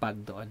bagong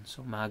bag doon.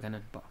 So, mga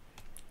ganun po.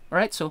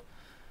 Alright, so,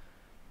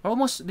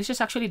 this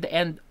is actually the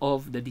end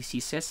of the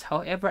diseases.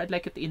 However, I'd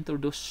like you to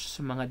introduce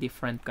mga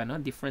different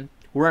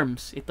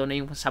worms. Ito na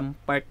yung some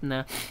part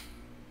na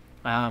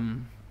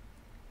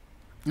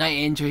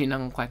na-enjoy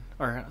ng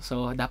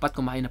so dapat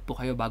kumain na po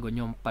kayo bago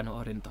nyo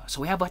panoorin to.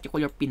 So we have what you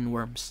call your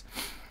pinworms.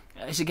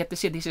 As you get to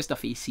see, this is the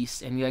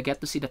feces, and you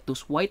get to see that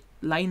those white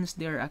lines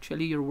there are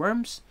actually your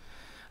worms.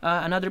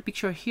 Another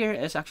picture here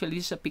is actually,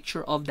 this is a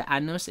picture of the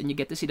anus, and you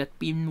get to see that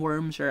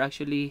pinworms are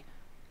actually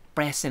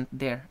present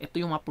there.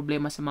 Ito yung mga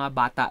problema sa mga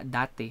bata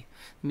dati.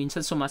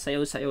 Minsan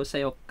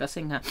sumasayaw-sayaw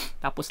kasi nga,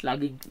 tapos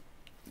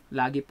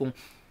lagi pong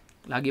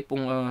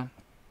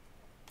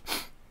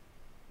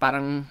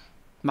parang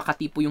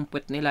makatipo yung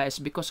puwet nila is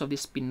because of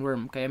this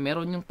pinworm. Kaya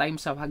meron yung time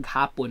sa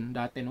hapon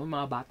dati, no,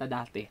 mga bata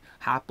dati,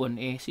 hapon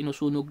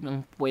sinusunog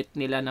ng puwet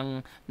nila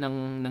ng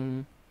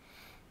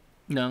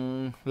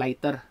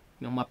lighter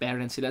yung mga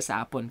parents sila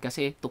sa hapon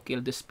kasi to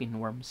kill the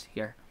pinworms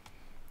here.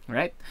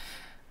 Right?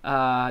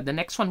 The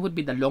next one would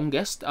be the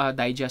longest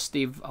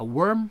digestive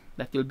worm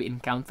that you'll be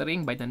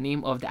encountering by the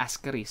name of the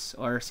Ascaris,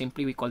 or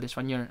simply we call this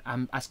one your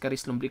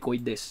Ascaris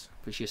lumbricoides,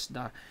 which is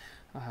the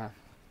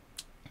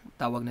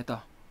tawag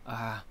nito,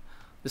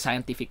 the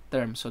scientific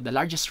term. So the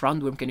largest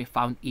roundworm can be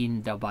found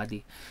in the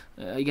body.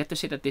 You get to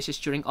see that this is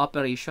during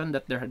operation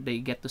that they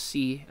get to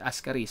see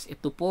Ascaris.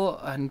 Ito po,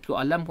 hindi ko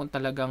alam kung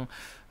talagang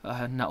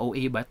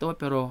na-OA ba ito,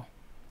 pero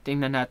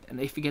tingnan natin.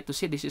 If you get to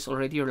see, this is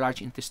already your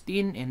large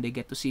intestine, and they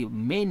get to see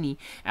many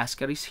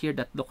Ascaris here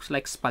that looks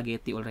like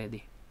spaghetti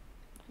already.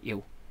 Ew.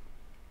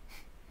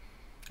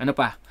 Ano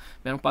pa?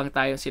 Meron pang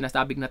tayo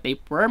sinasabing na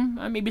tapeworm,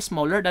 maybe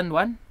smaller than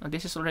one.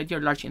 This is already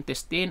your large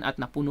intestine at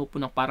napuno po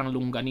ng parang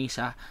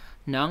longganisa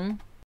ng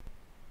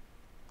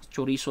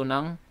chorizo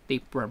ng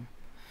tapeworm.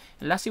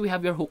 And lastly, we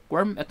have your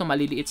hookworm. Ito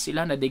maliliit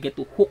sila na they get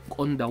to hook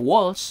on the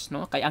walls,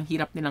 no? Kaya ang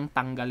hirap nilang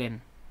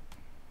tanggalin.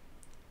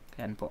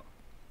 Ayan po.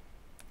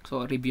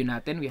 So, review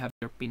natin. We have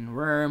your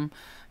pinworm,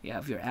 you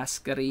have your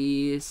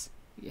Ascaris,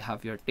 you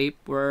have your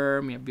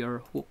tapeworm, you have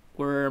your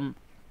hookworm.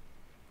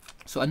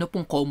 So, ano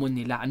pong common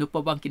nila? Ano pa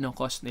bang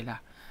kinokos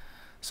nila?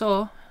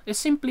 So, it's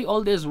simply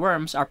all these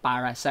worms are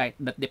parasites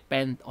that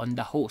depend on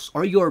the host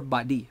or your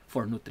body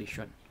for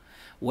nutrition.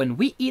 When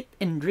we eat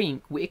and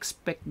drink, we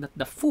expect that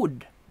the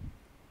food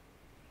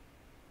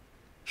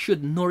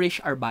should nourish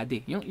our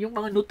body. Yung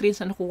mga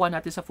nutrients na nakuha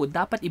natin sa food,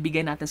 dapat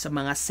ibigay natin sa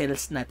mga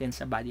cells natin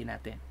sa body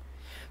natin.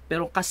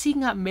 Pero kasi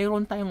nga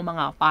meron tayong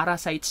mga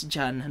parasites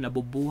dyan na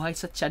nabubuhay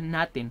sa tiyan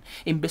natin,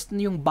 imbes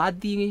na yung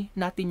body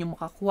natin yung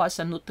makakuha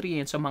sa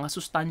nutrients, sa mga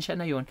sustansya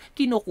na yon,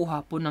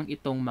 kinukuha po ng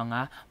itong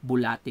mga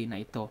bulate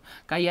na ito.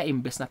 Kaya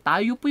imbes na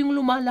tayo po yung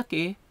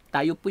lumalaki,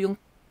 tayo po yung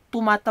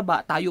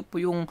tumataba, tayo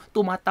po yung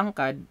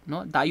tumatangkad,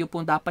 no? Tayo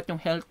po dapat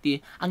yung healthy,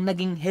 ang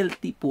naging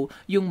healthy po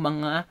yung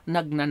mga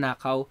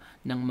nagnanakaw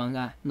ng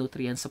mga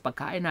nutrients sa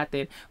pagkain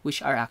natin, which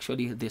are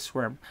actually this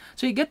worm.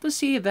 So you get to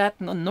see that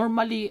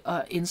normally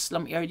in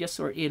slum areas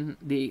or in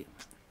they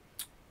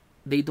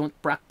don't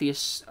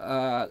practice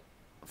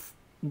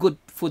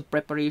good food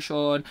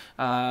preparation,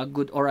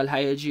 good oral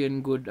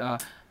hygiene, good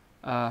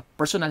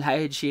personal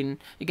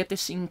hygiene. You get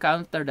to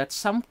encounter that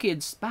some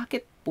kids,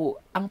 bakit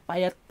po ang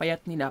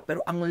payat-payat nila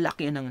pero ang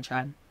laki ng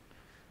tiyan?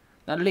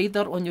 Na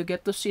later on you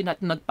get to see na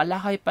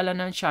nagpalaki pala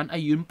ng tiyan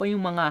ay yun pa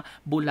yung mga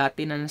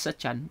bulate na nasa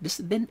tiyan.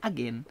 Then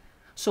again,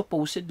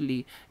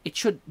 supposedly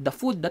the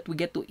food that we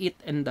get to eat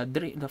and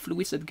the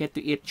fluids that we get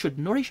to eat should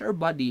nourish our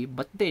body,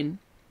 but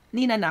then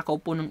ninanakaw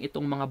po ng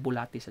itong mga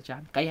bulate sa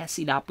tiyan. Kaya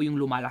sila po yung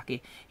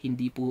lumalaki,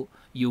 hindi po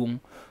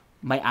yung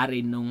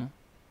may-ari nung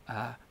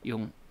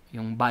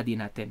yung body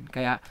natin.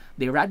 Kaya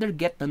they rather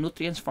get the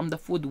nutrients from the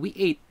food we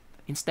ate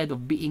instead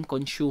of being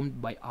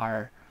consumed by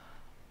our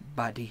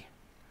body.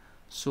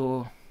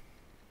 So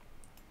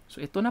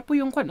ito na po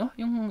yung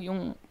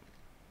yung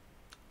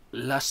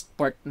last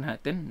part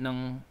natin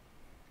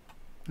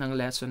ng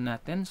lesson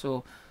natin.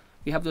 So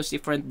we have those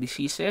different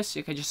diseases.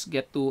 You can just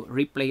get to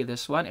replay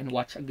this one and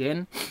watch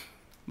again.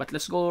 But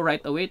let's go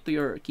right away to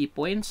your key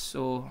points.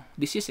 So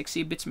disease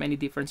exhibits many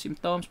different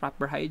symptoms,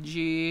 proper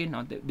hygiene.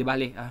 I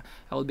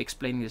will be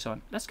explaining this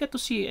one. Let's get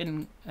to see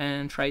and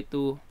try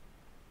to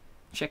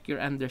check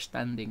your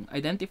understanding.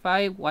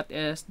 Identify what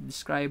is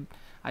described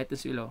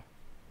items below.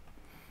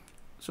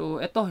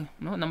 So ito,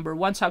 no, number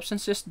 1,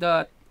 substances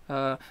that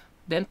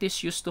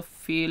dentists used to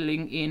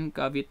filling in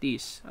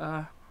cavities.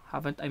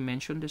 Haven't I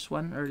mentioned this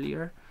one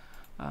earlier?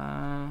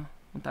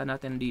 Punta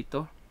natin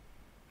dito.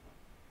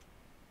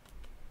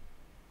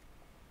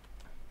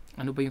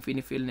 Ano ba yung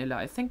finifill nila?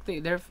 I think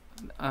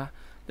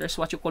there's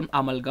what you call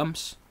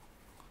amalgams.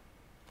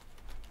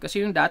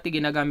 Kasi yung dati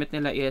ginagamit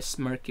nila is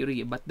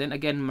mercury. But then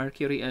again,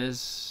 mercury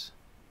is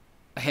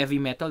a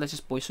heavy metal that is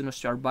poisonous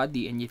to our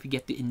body. And if you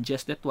get to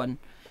ingest that one,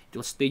 it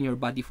will stay in your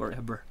body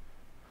forever.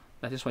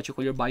 That is what you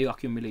call your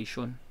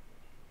bioaccumulation.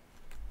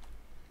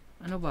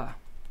 Ano ba?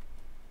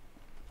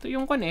 Ito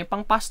yung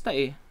pang pasta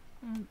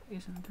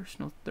There's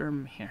no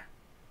term here.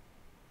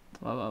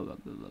 Blah, blah, blah,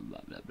 blah,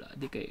 blah, blah, blah.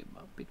 Di kayo,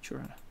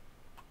 picture na.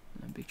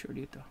 Ang picture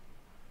dito.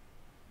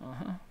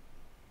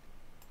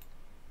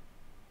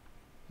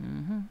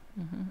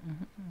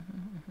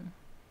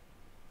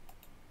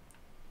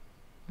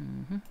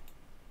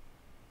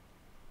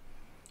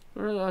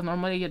 Pero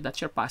normally,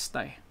 that's your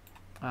pasta.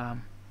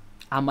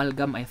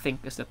 Amalgam, I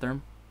think, is the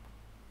term.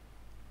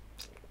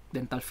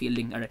 Dental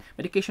filling. Alright.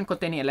 Medication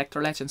containing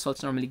electrolytes and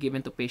salts normally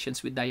given to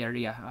patients with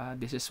diarrhea.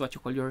 This is what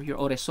you call your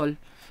oresol,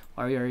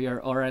 or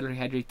your oral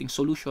rehydrating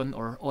solution,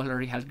 or oral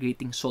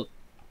rehydrating salt.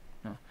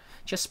 No?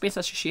 Chest pains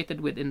associated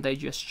with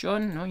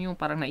indigestion, no? Yung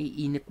parang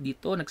naiinit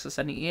dito,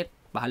 nagsasaniit.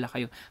 Bahala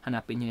kayo,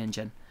 hanapin nyo yan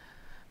dyan.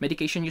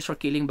 Medication used for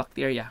killing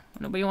bacteria.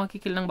 Ano ba yung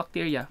kikill ng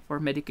bacteria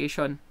for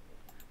medication?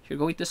 If you're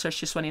going to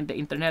search this one in the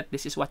internet,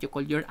 this is what you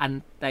call your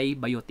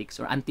antibiotics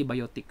or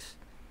antibiotics.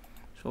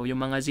 So, yung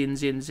mga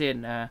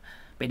zin,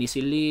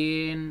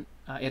 penicillin,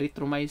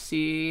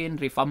 erythromycin,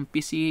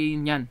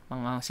 rifampicin, yan.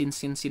 Mga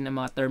sin na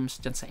mga terms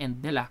dyan sa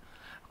end nila.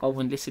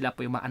 Commonly sila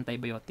po yung mga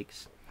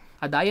antibiotics.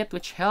 A diet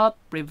which help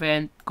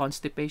prevent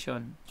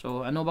constipation.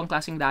 So, ano bang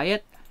klaseng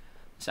diet?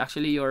 It's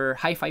actually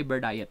your high fiber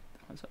diet.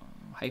 So,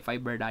 high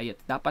fiber diet.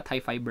 Dapat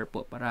high fiber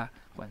po para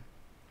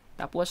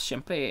tapos,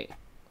 syempre,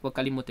 huwag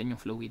kalimutan yung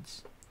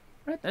fluids.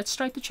 Right, let's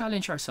try to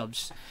challenge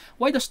ourselves.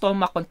 Why does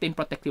stomach contain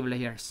protective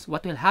layers?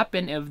 What will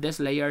happen if these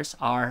layers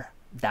are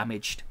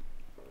damaged?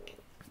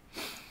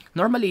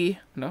 Normally,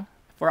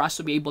 for us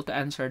to be able to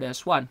answer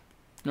this one,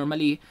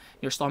 normally,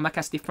 your stomach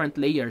has different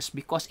layers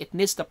because it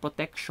needs the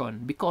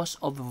protection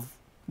because of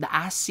the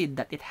acid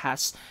that it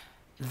has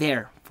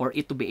there for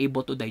it to be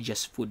able to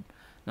digest food.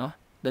 No?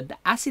 The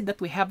acid that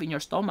we have in your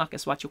stomach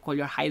is what you call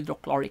your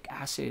hydrochloric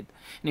acid.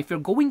 And if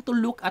you're going to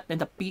look at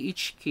the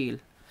pH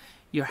scale,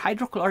 your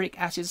hydrochloric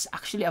acid is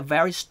actually a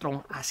very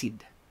strong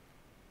acid.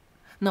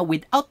 Now,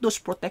 without those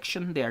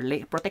protection there,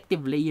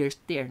 protective layers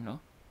there,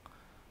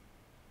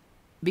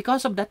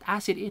 because of that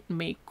acid, it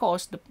may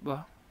cause the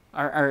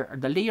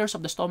layers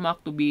of the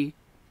stomach to be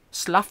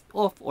sloughed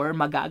off or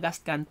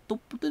magagaskan to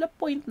the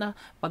point na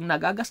pag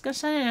nagagaskan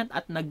sa yan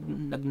at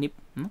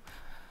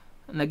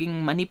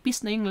naging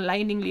manipis na yung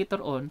lining later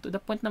on to the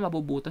point na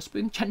mabubutas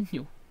po yung tiyan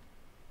nyo.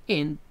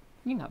 And,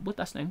 yun nga,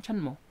 butas na yung tiyan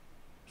mo.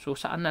 So,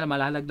 saan na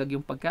malalagdag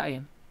yung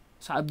pagkain?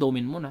 Sa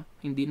abdomen mo na.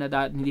 Hindi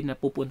na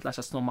pupunta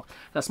sa stomach,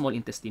 sa small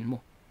intestine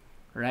mo.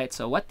 Right?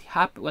 So, what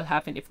will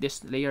happen if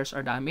these layers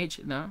are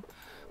damaged?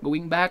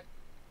 Going back,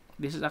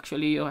 this is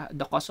actually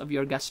the cause of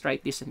your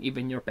gastritis and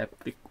even your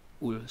peptic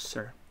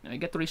ulcer. I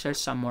get to research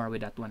some more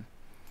with that one.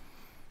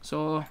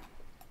 So,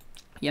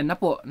 yan na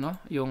po,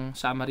 yung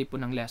summary po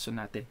ng lesson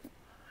natin.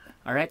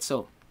 Alright,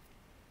 so,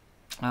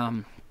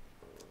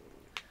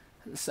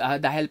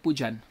 dahil po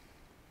dyan,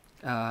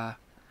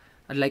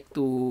 I'd like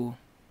to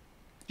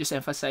just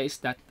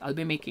emphasize that I'll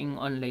be making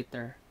on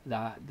later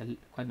the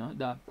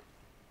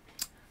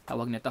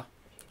tawag nito.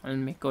 I'll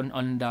make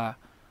on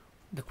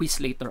the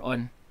quiz later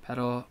on.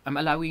 Pero I'm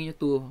allowing you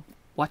to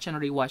watch and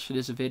rewatch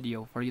this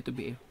video for you to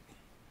be.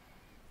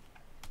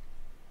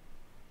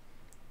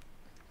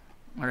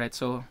 Alright,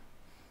 so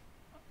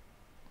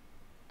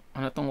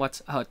ano tong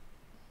what's out?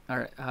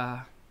 Alright,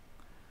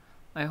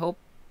 I hope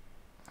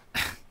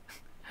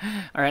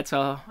alright,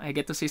 so I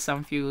get to see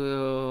some few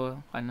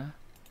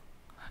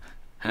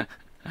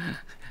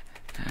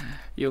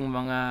yung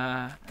mga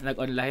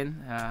nag-online,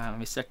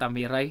 Mr.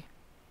 Tamiray,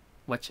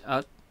 watch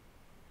out.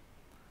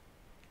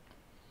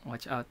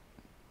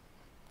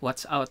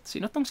 What's out?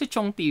 Sino tong si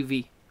Chong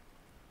TV?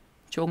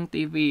 Chong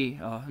TV.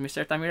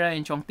 Mr. Tamiray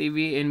and Chong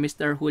TV and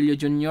Mr. Julio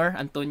Jr.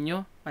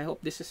 Antonio. I hope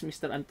this is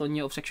Mr.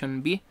 Antonio of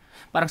Section B.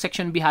 Parang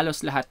Section B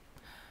halos lahat.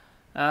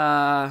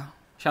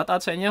 Shout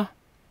out sa inyo.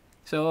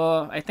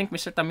 So, I think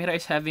Mr. Tamiray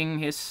is having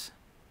his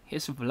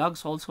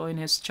vlogs also in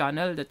his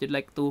channel that you'd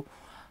like to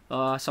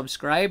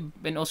subscribe.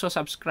 And also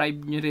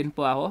subscribe nyo rin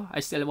po ako.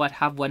 I still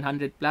have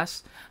 100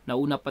 plus.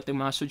 Nauna pa yung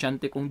mga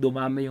estudyante kung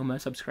dumami yung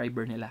mga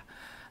subscriber nila.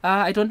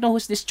 I don't know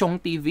who's this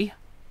Chong TV.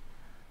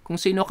 Kung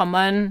sino ka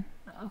man,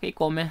 okay,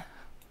 comment.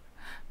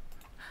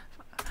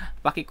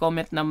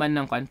 Paki-comment naman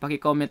ng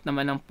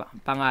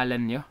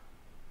pangalan nyo.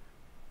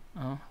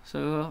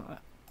 So,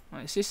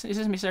 this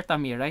is Mr.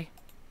 Tamiray.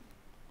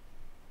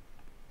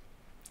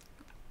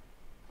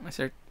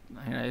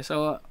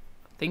 So,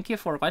 thank you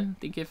for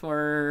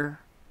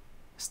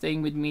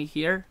staying with me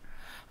here.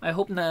 I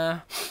hope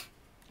na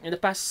in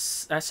the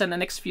past, sa the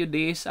next few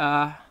days,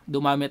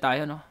 dumami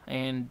tayo,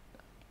 and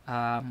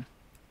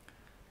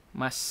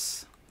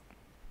mas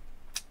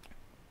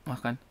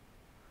makan.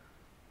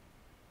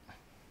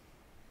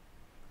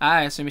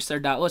 Si Mr.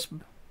 Daos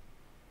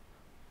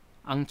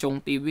ang Chong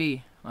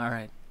TV.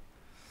 Alright.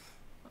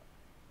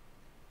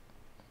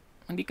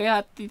 Hindi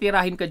kaya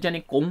titirahin ka dyan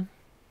ni Kong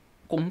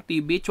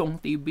TV, Chong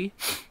TV,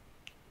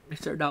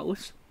 Mr.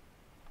 Daos.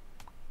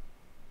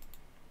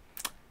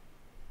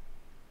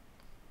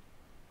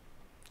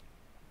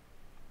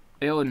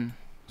 Ayun.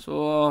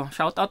 So,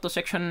 shout out to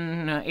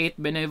Section 8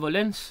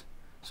 Benevolence.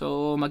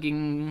 So,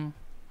 maging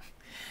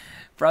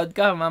proud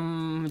ka,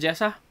 Ma'am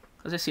Jessa.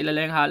 Kasi sila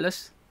lang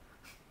halos.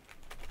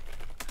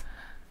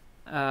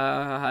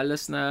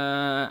 halos na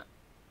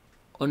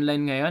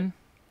online ngayon.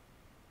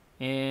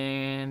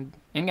 And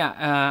nga,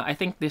 I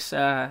think this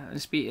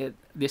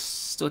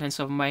students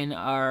of mine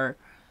are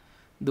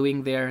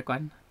doing their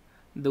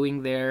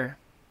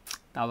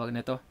tawag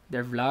nito,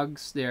 their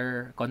vlogs,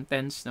 their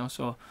contents, no?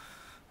 So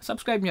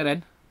subscribe nyo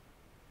rin.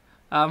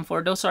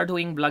 For those who are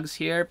doing vlogs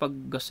here, pag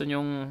gusto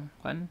nyong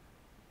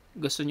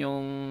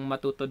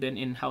matuto din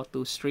in how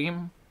to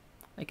stream,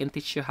 I can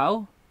teach you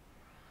how.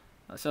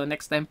 So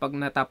next time pag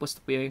natapos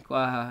po yung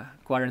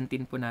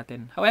quarantine po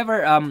natin.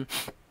 However,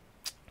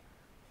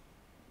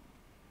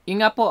 yun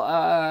nga po,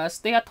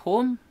 stay at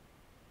home.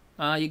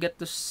 You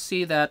get to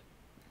see that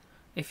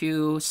if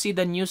you see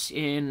the news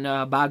in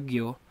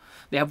Baguio,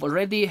 they have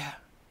already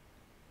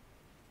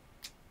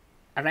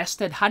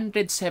arrested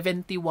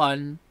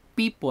 171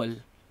 people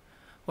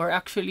who are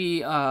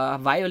actually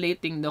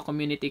violating the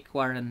community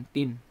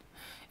quarantine.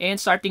 And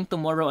starting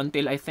tomorrow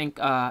until I think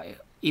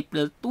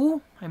April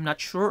 2, I'm not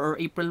sure, or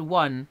April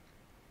 1,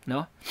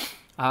 no?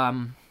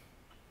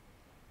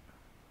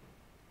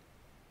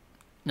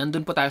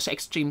 Nandun po tayo sa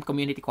extreme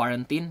community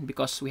quarantine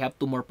because we have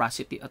dalawang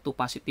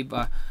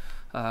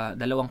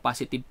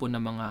positive po na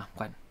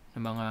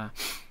mga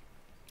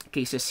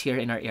cases here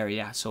in our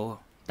area. So,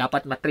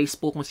 dapat matrace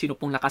po kung sino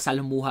pong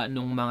nakasalamuha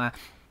ng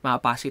mga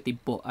positive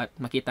po at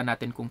makita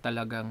natin kung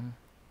talagang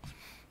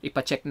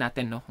ipa-check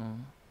natin, no,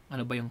 kung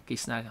ano ba yung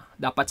case na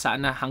dapat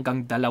sana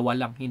hanggang 2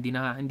 lang, hindi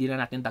na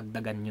natin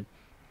dagdagan yun.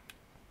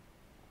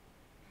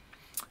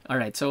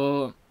 Alright,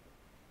 so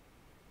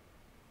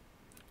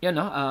yun,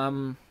 no,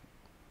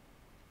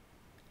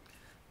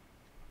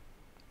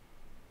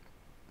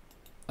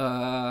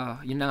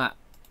 yun na nga,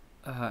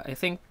 I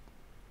think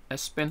I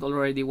spent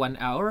already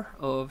 1 hour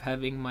of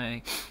having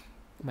my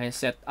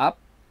setup.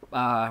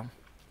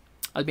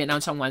 I'll be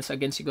announcing once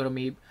again siguro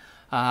maybe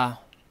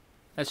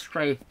let's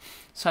try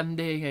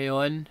Sunday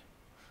ngayon.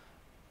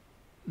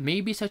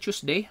 Maybe sa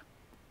Tuesday.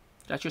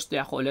 Sa Tuesday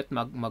ako ulit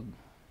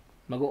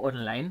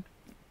mag-online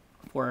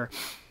for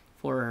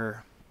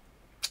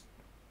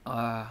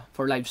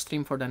live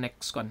stream for the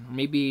next con.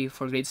 Maybe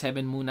for grade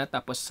 7 muna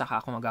tapos saka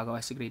ako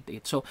magagawa sa grade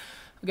 8. So,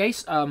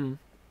 guys, I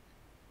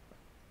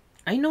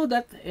know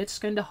that it's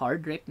kind of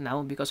hard right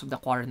now because of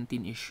the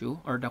quarantine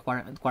issue or the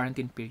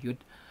quarantine period.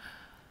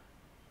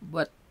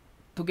 But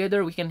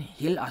together we can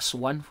heal as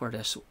one for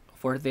this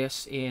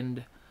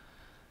and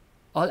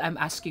all I'm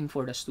asking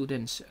for the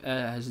students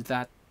is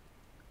that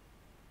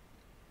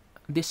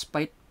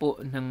despite po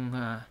ng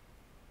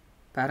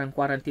parang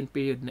quarantine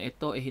period na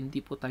ito, hindi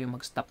po tayo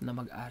mag-stop na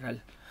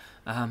mag-aral.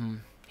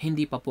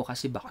 Hindi pa po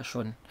kasi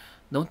bakasyon.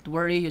 Don't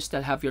worry, you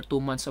still have your 2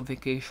 months of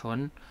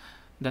vacation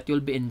that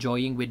you'll be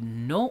enjoying with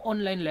no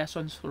online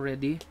lessons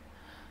already.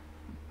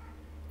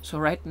 So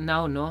right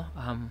now, no,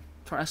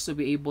 for us to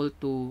be able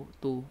to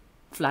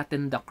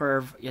flatten the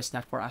curve is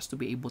that for us to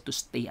be able to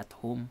stay at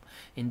home.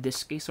 In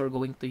this case, we're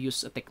going to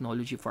use a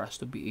technology for us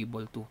to be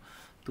able to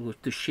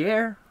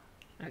share.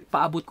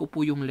 Paabot ko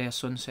po yung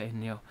lesson sa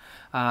inyo.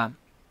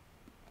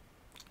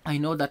 I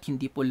know that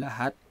hindi po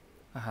lahat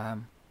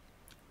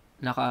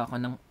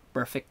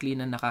perfectly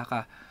na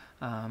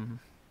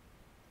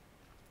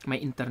may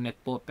internet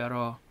po,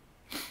 pero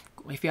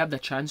if you have the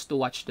chance to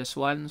watch this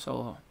one,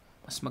 so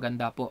mas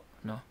maganda po,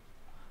 no,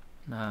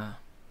 na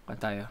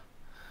tayo.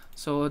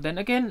 So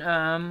then again,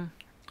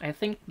 I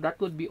think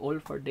that would be all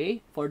for the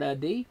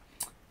day.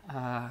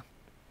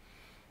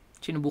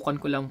 Sinubukan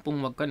ko lang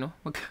pong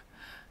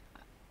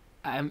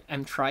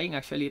I'm trying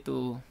actually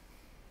to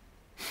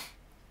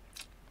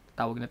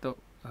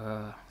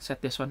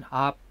set this one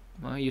up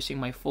using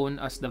my phone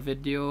as the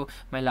video,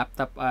 my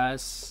laptop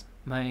as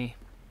my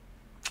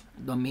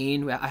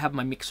domain. I have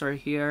my mixer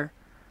here,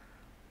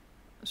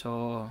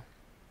 so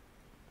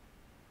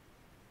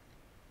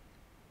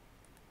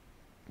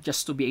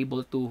just to be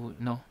able to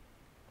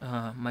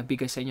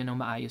mabigay sa inyo ng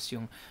maayos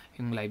yung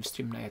live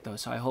stream na ito.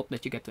 So I hope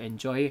that you get to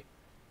enjoy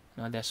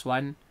this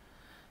one.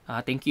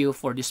 Thank you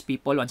for these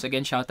people. Once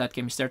again, shout out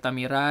kay Mr.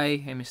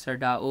 Tamiray, kay Mr.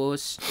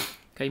 Daos,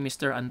 kay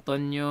Mr.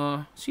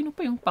 Antonio. Sino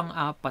pa yung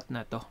pang-apat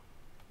na to?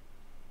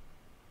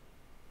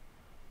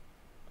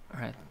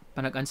 Alright.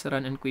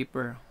 Panag-answeran and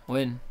Kuiper.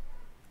 When?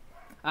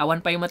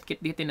 Awan pa yung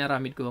matkit dito na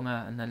ramid ko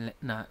nga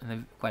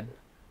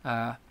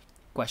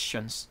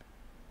questions.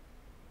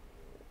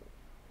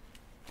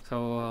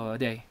 So,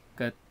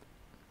 good.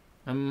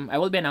 I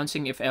will be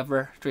announcing if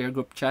ever through your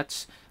group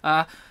chats.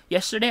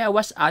 Yesterday, I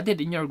was added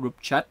in your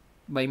group chat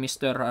by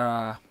Mr.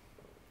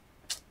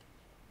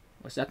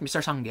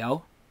 Mr.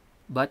 Sanggiao?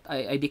 But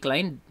I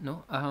declined,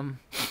 no?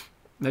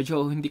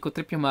 Medyo hindi ko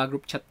trip yung mga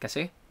group chat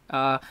kasi.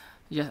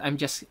 I'm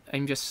just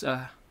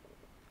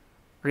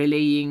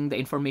relaying the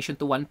information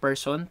to one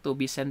person to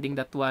be sending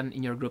that one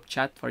in your group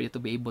chat for you to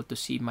be able to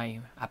see my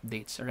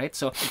updates. Alright?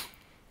 So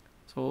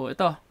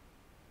ito.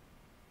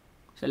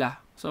 Sila.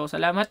 So,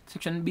 salamat,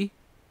 Section B.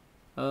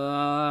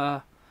 I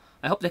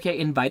hope that I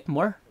invite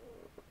more.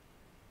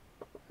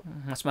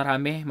 Mas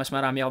marami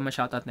ako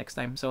ma-shoutout next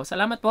time. So,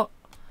 salamat po.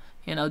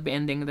 And I'll be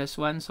ending this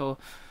one. So,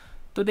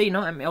 today,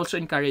 no, I'm also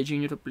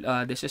encouraging you to,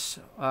 this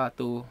is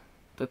to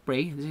to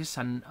pray. This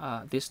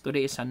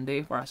today is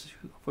Sunday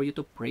for you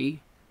to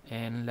pray,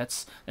 and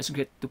let's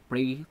get to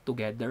pray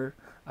together.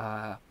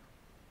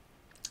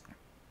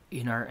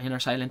 In our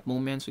silent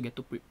moments, we get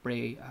to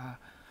pray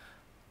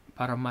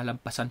para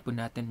malampasan po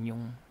natin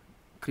yung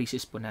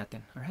crisis po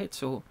natin. Alright,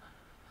 so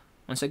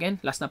once again,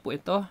 last na po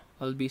ito.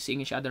 I'll be seeing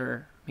each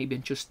other maybe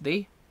on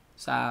Tuesday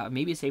sa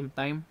maybe same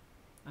time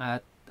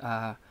at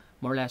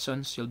more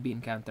lessons you'll be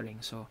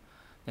encountering. So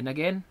then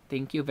again,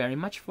 thank you very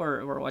much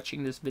for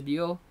watching this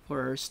video,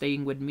 for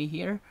staying with me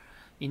here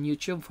in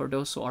YouTube. For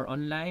those who are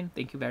online,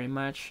 thank you very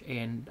much,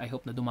 and I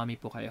hope na dumami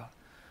po kayo.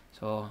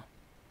 So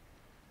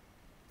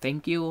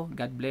thank you,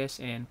 God bless,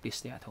 and please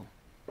stay at home.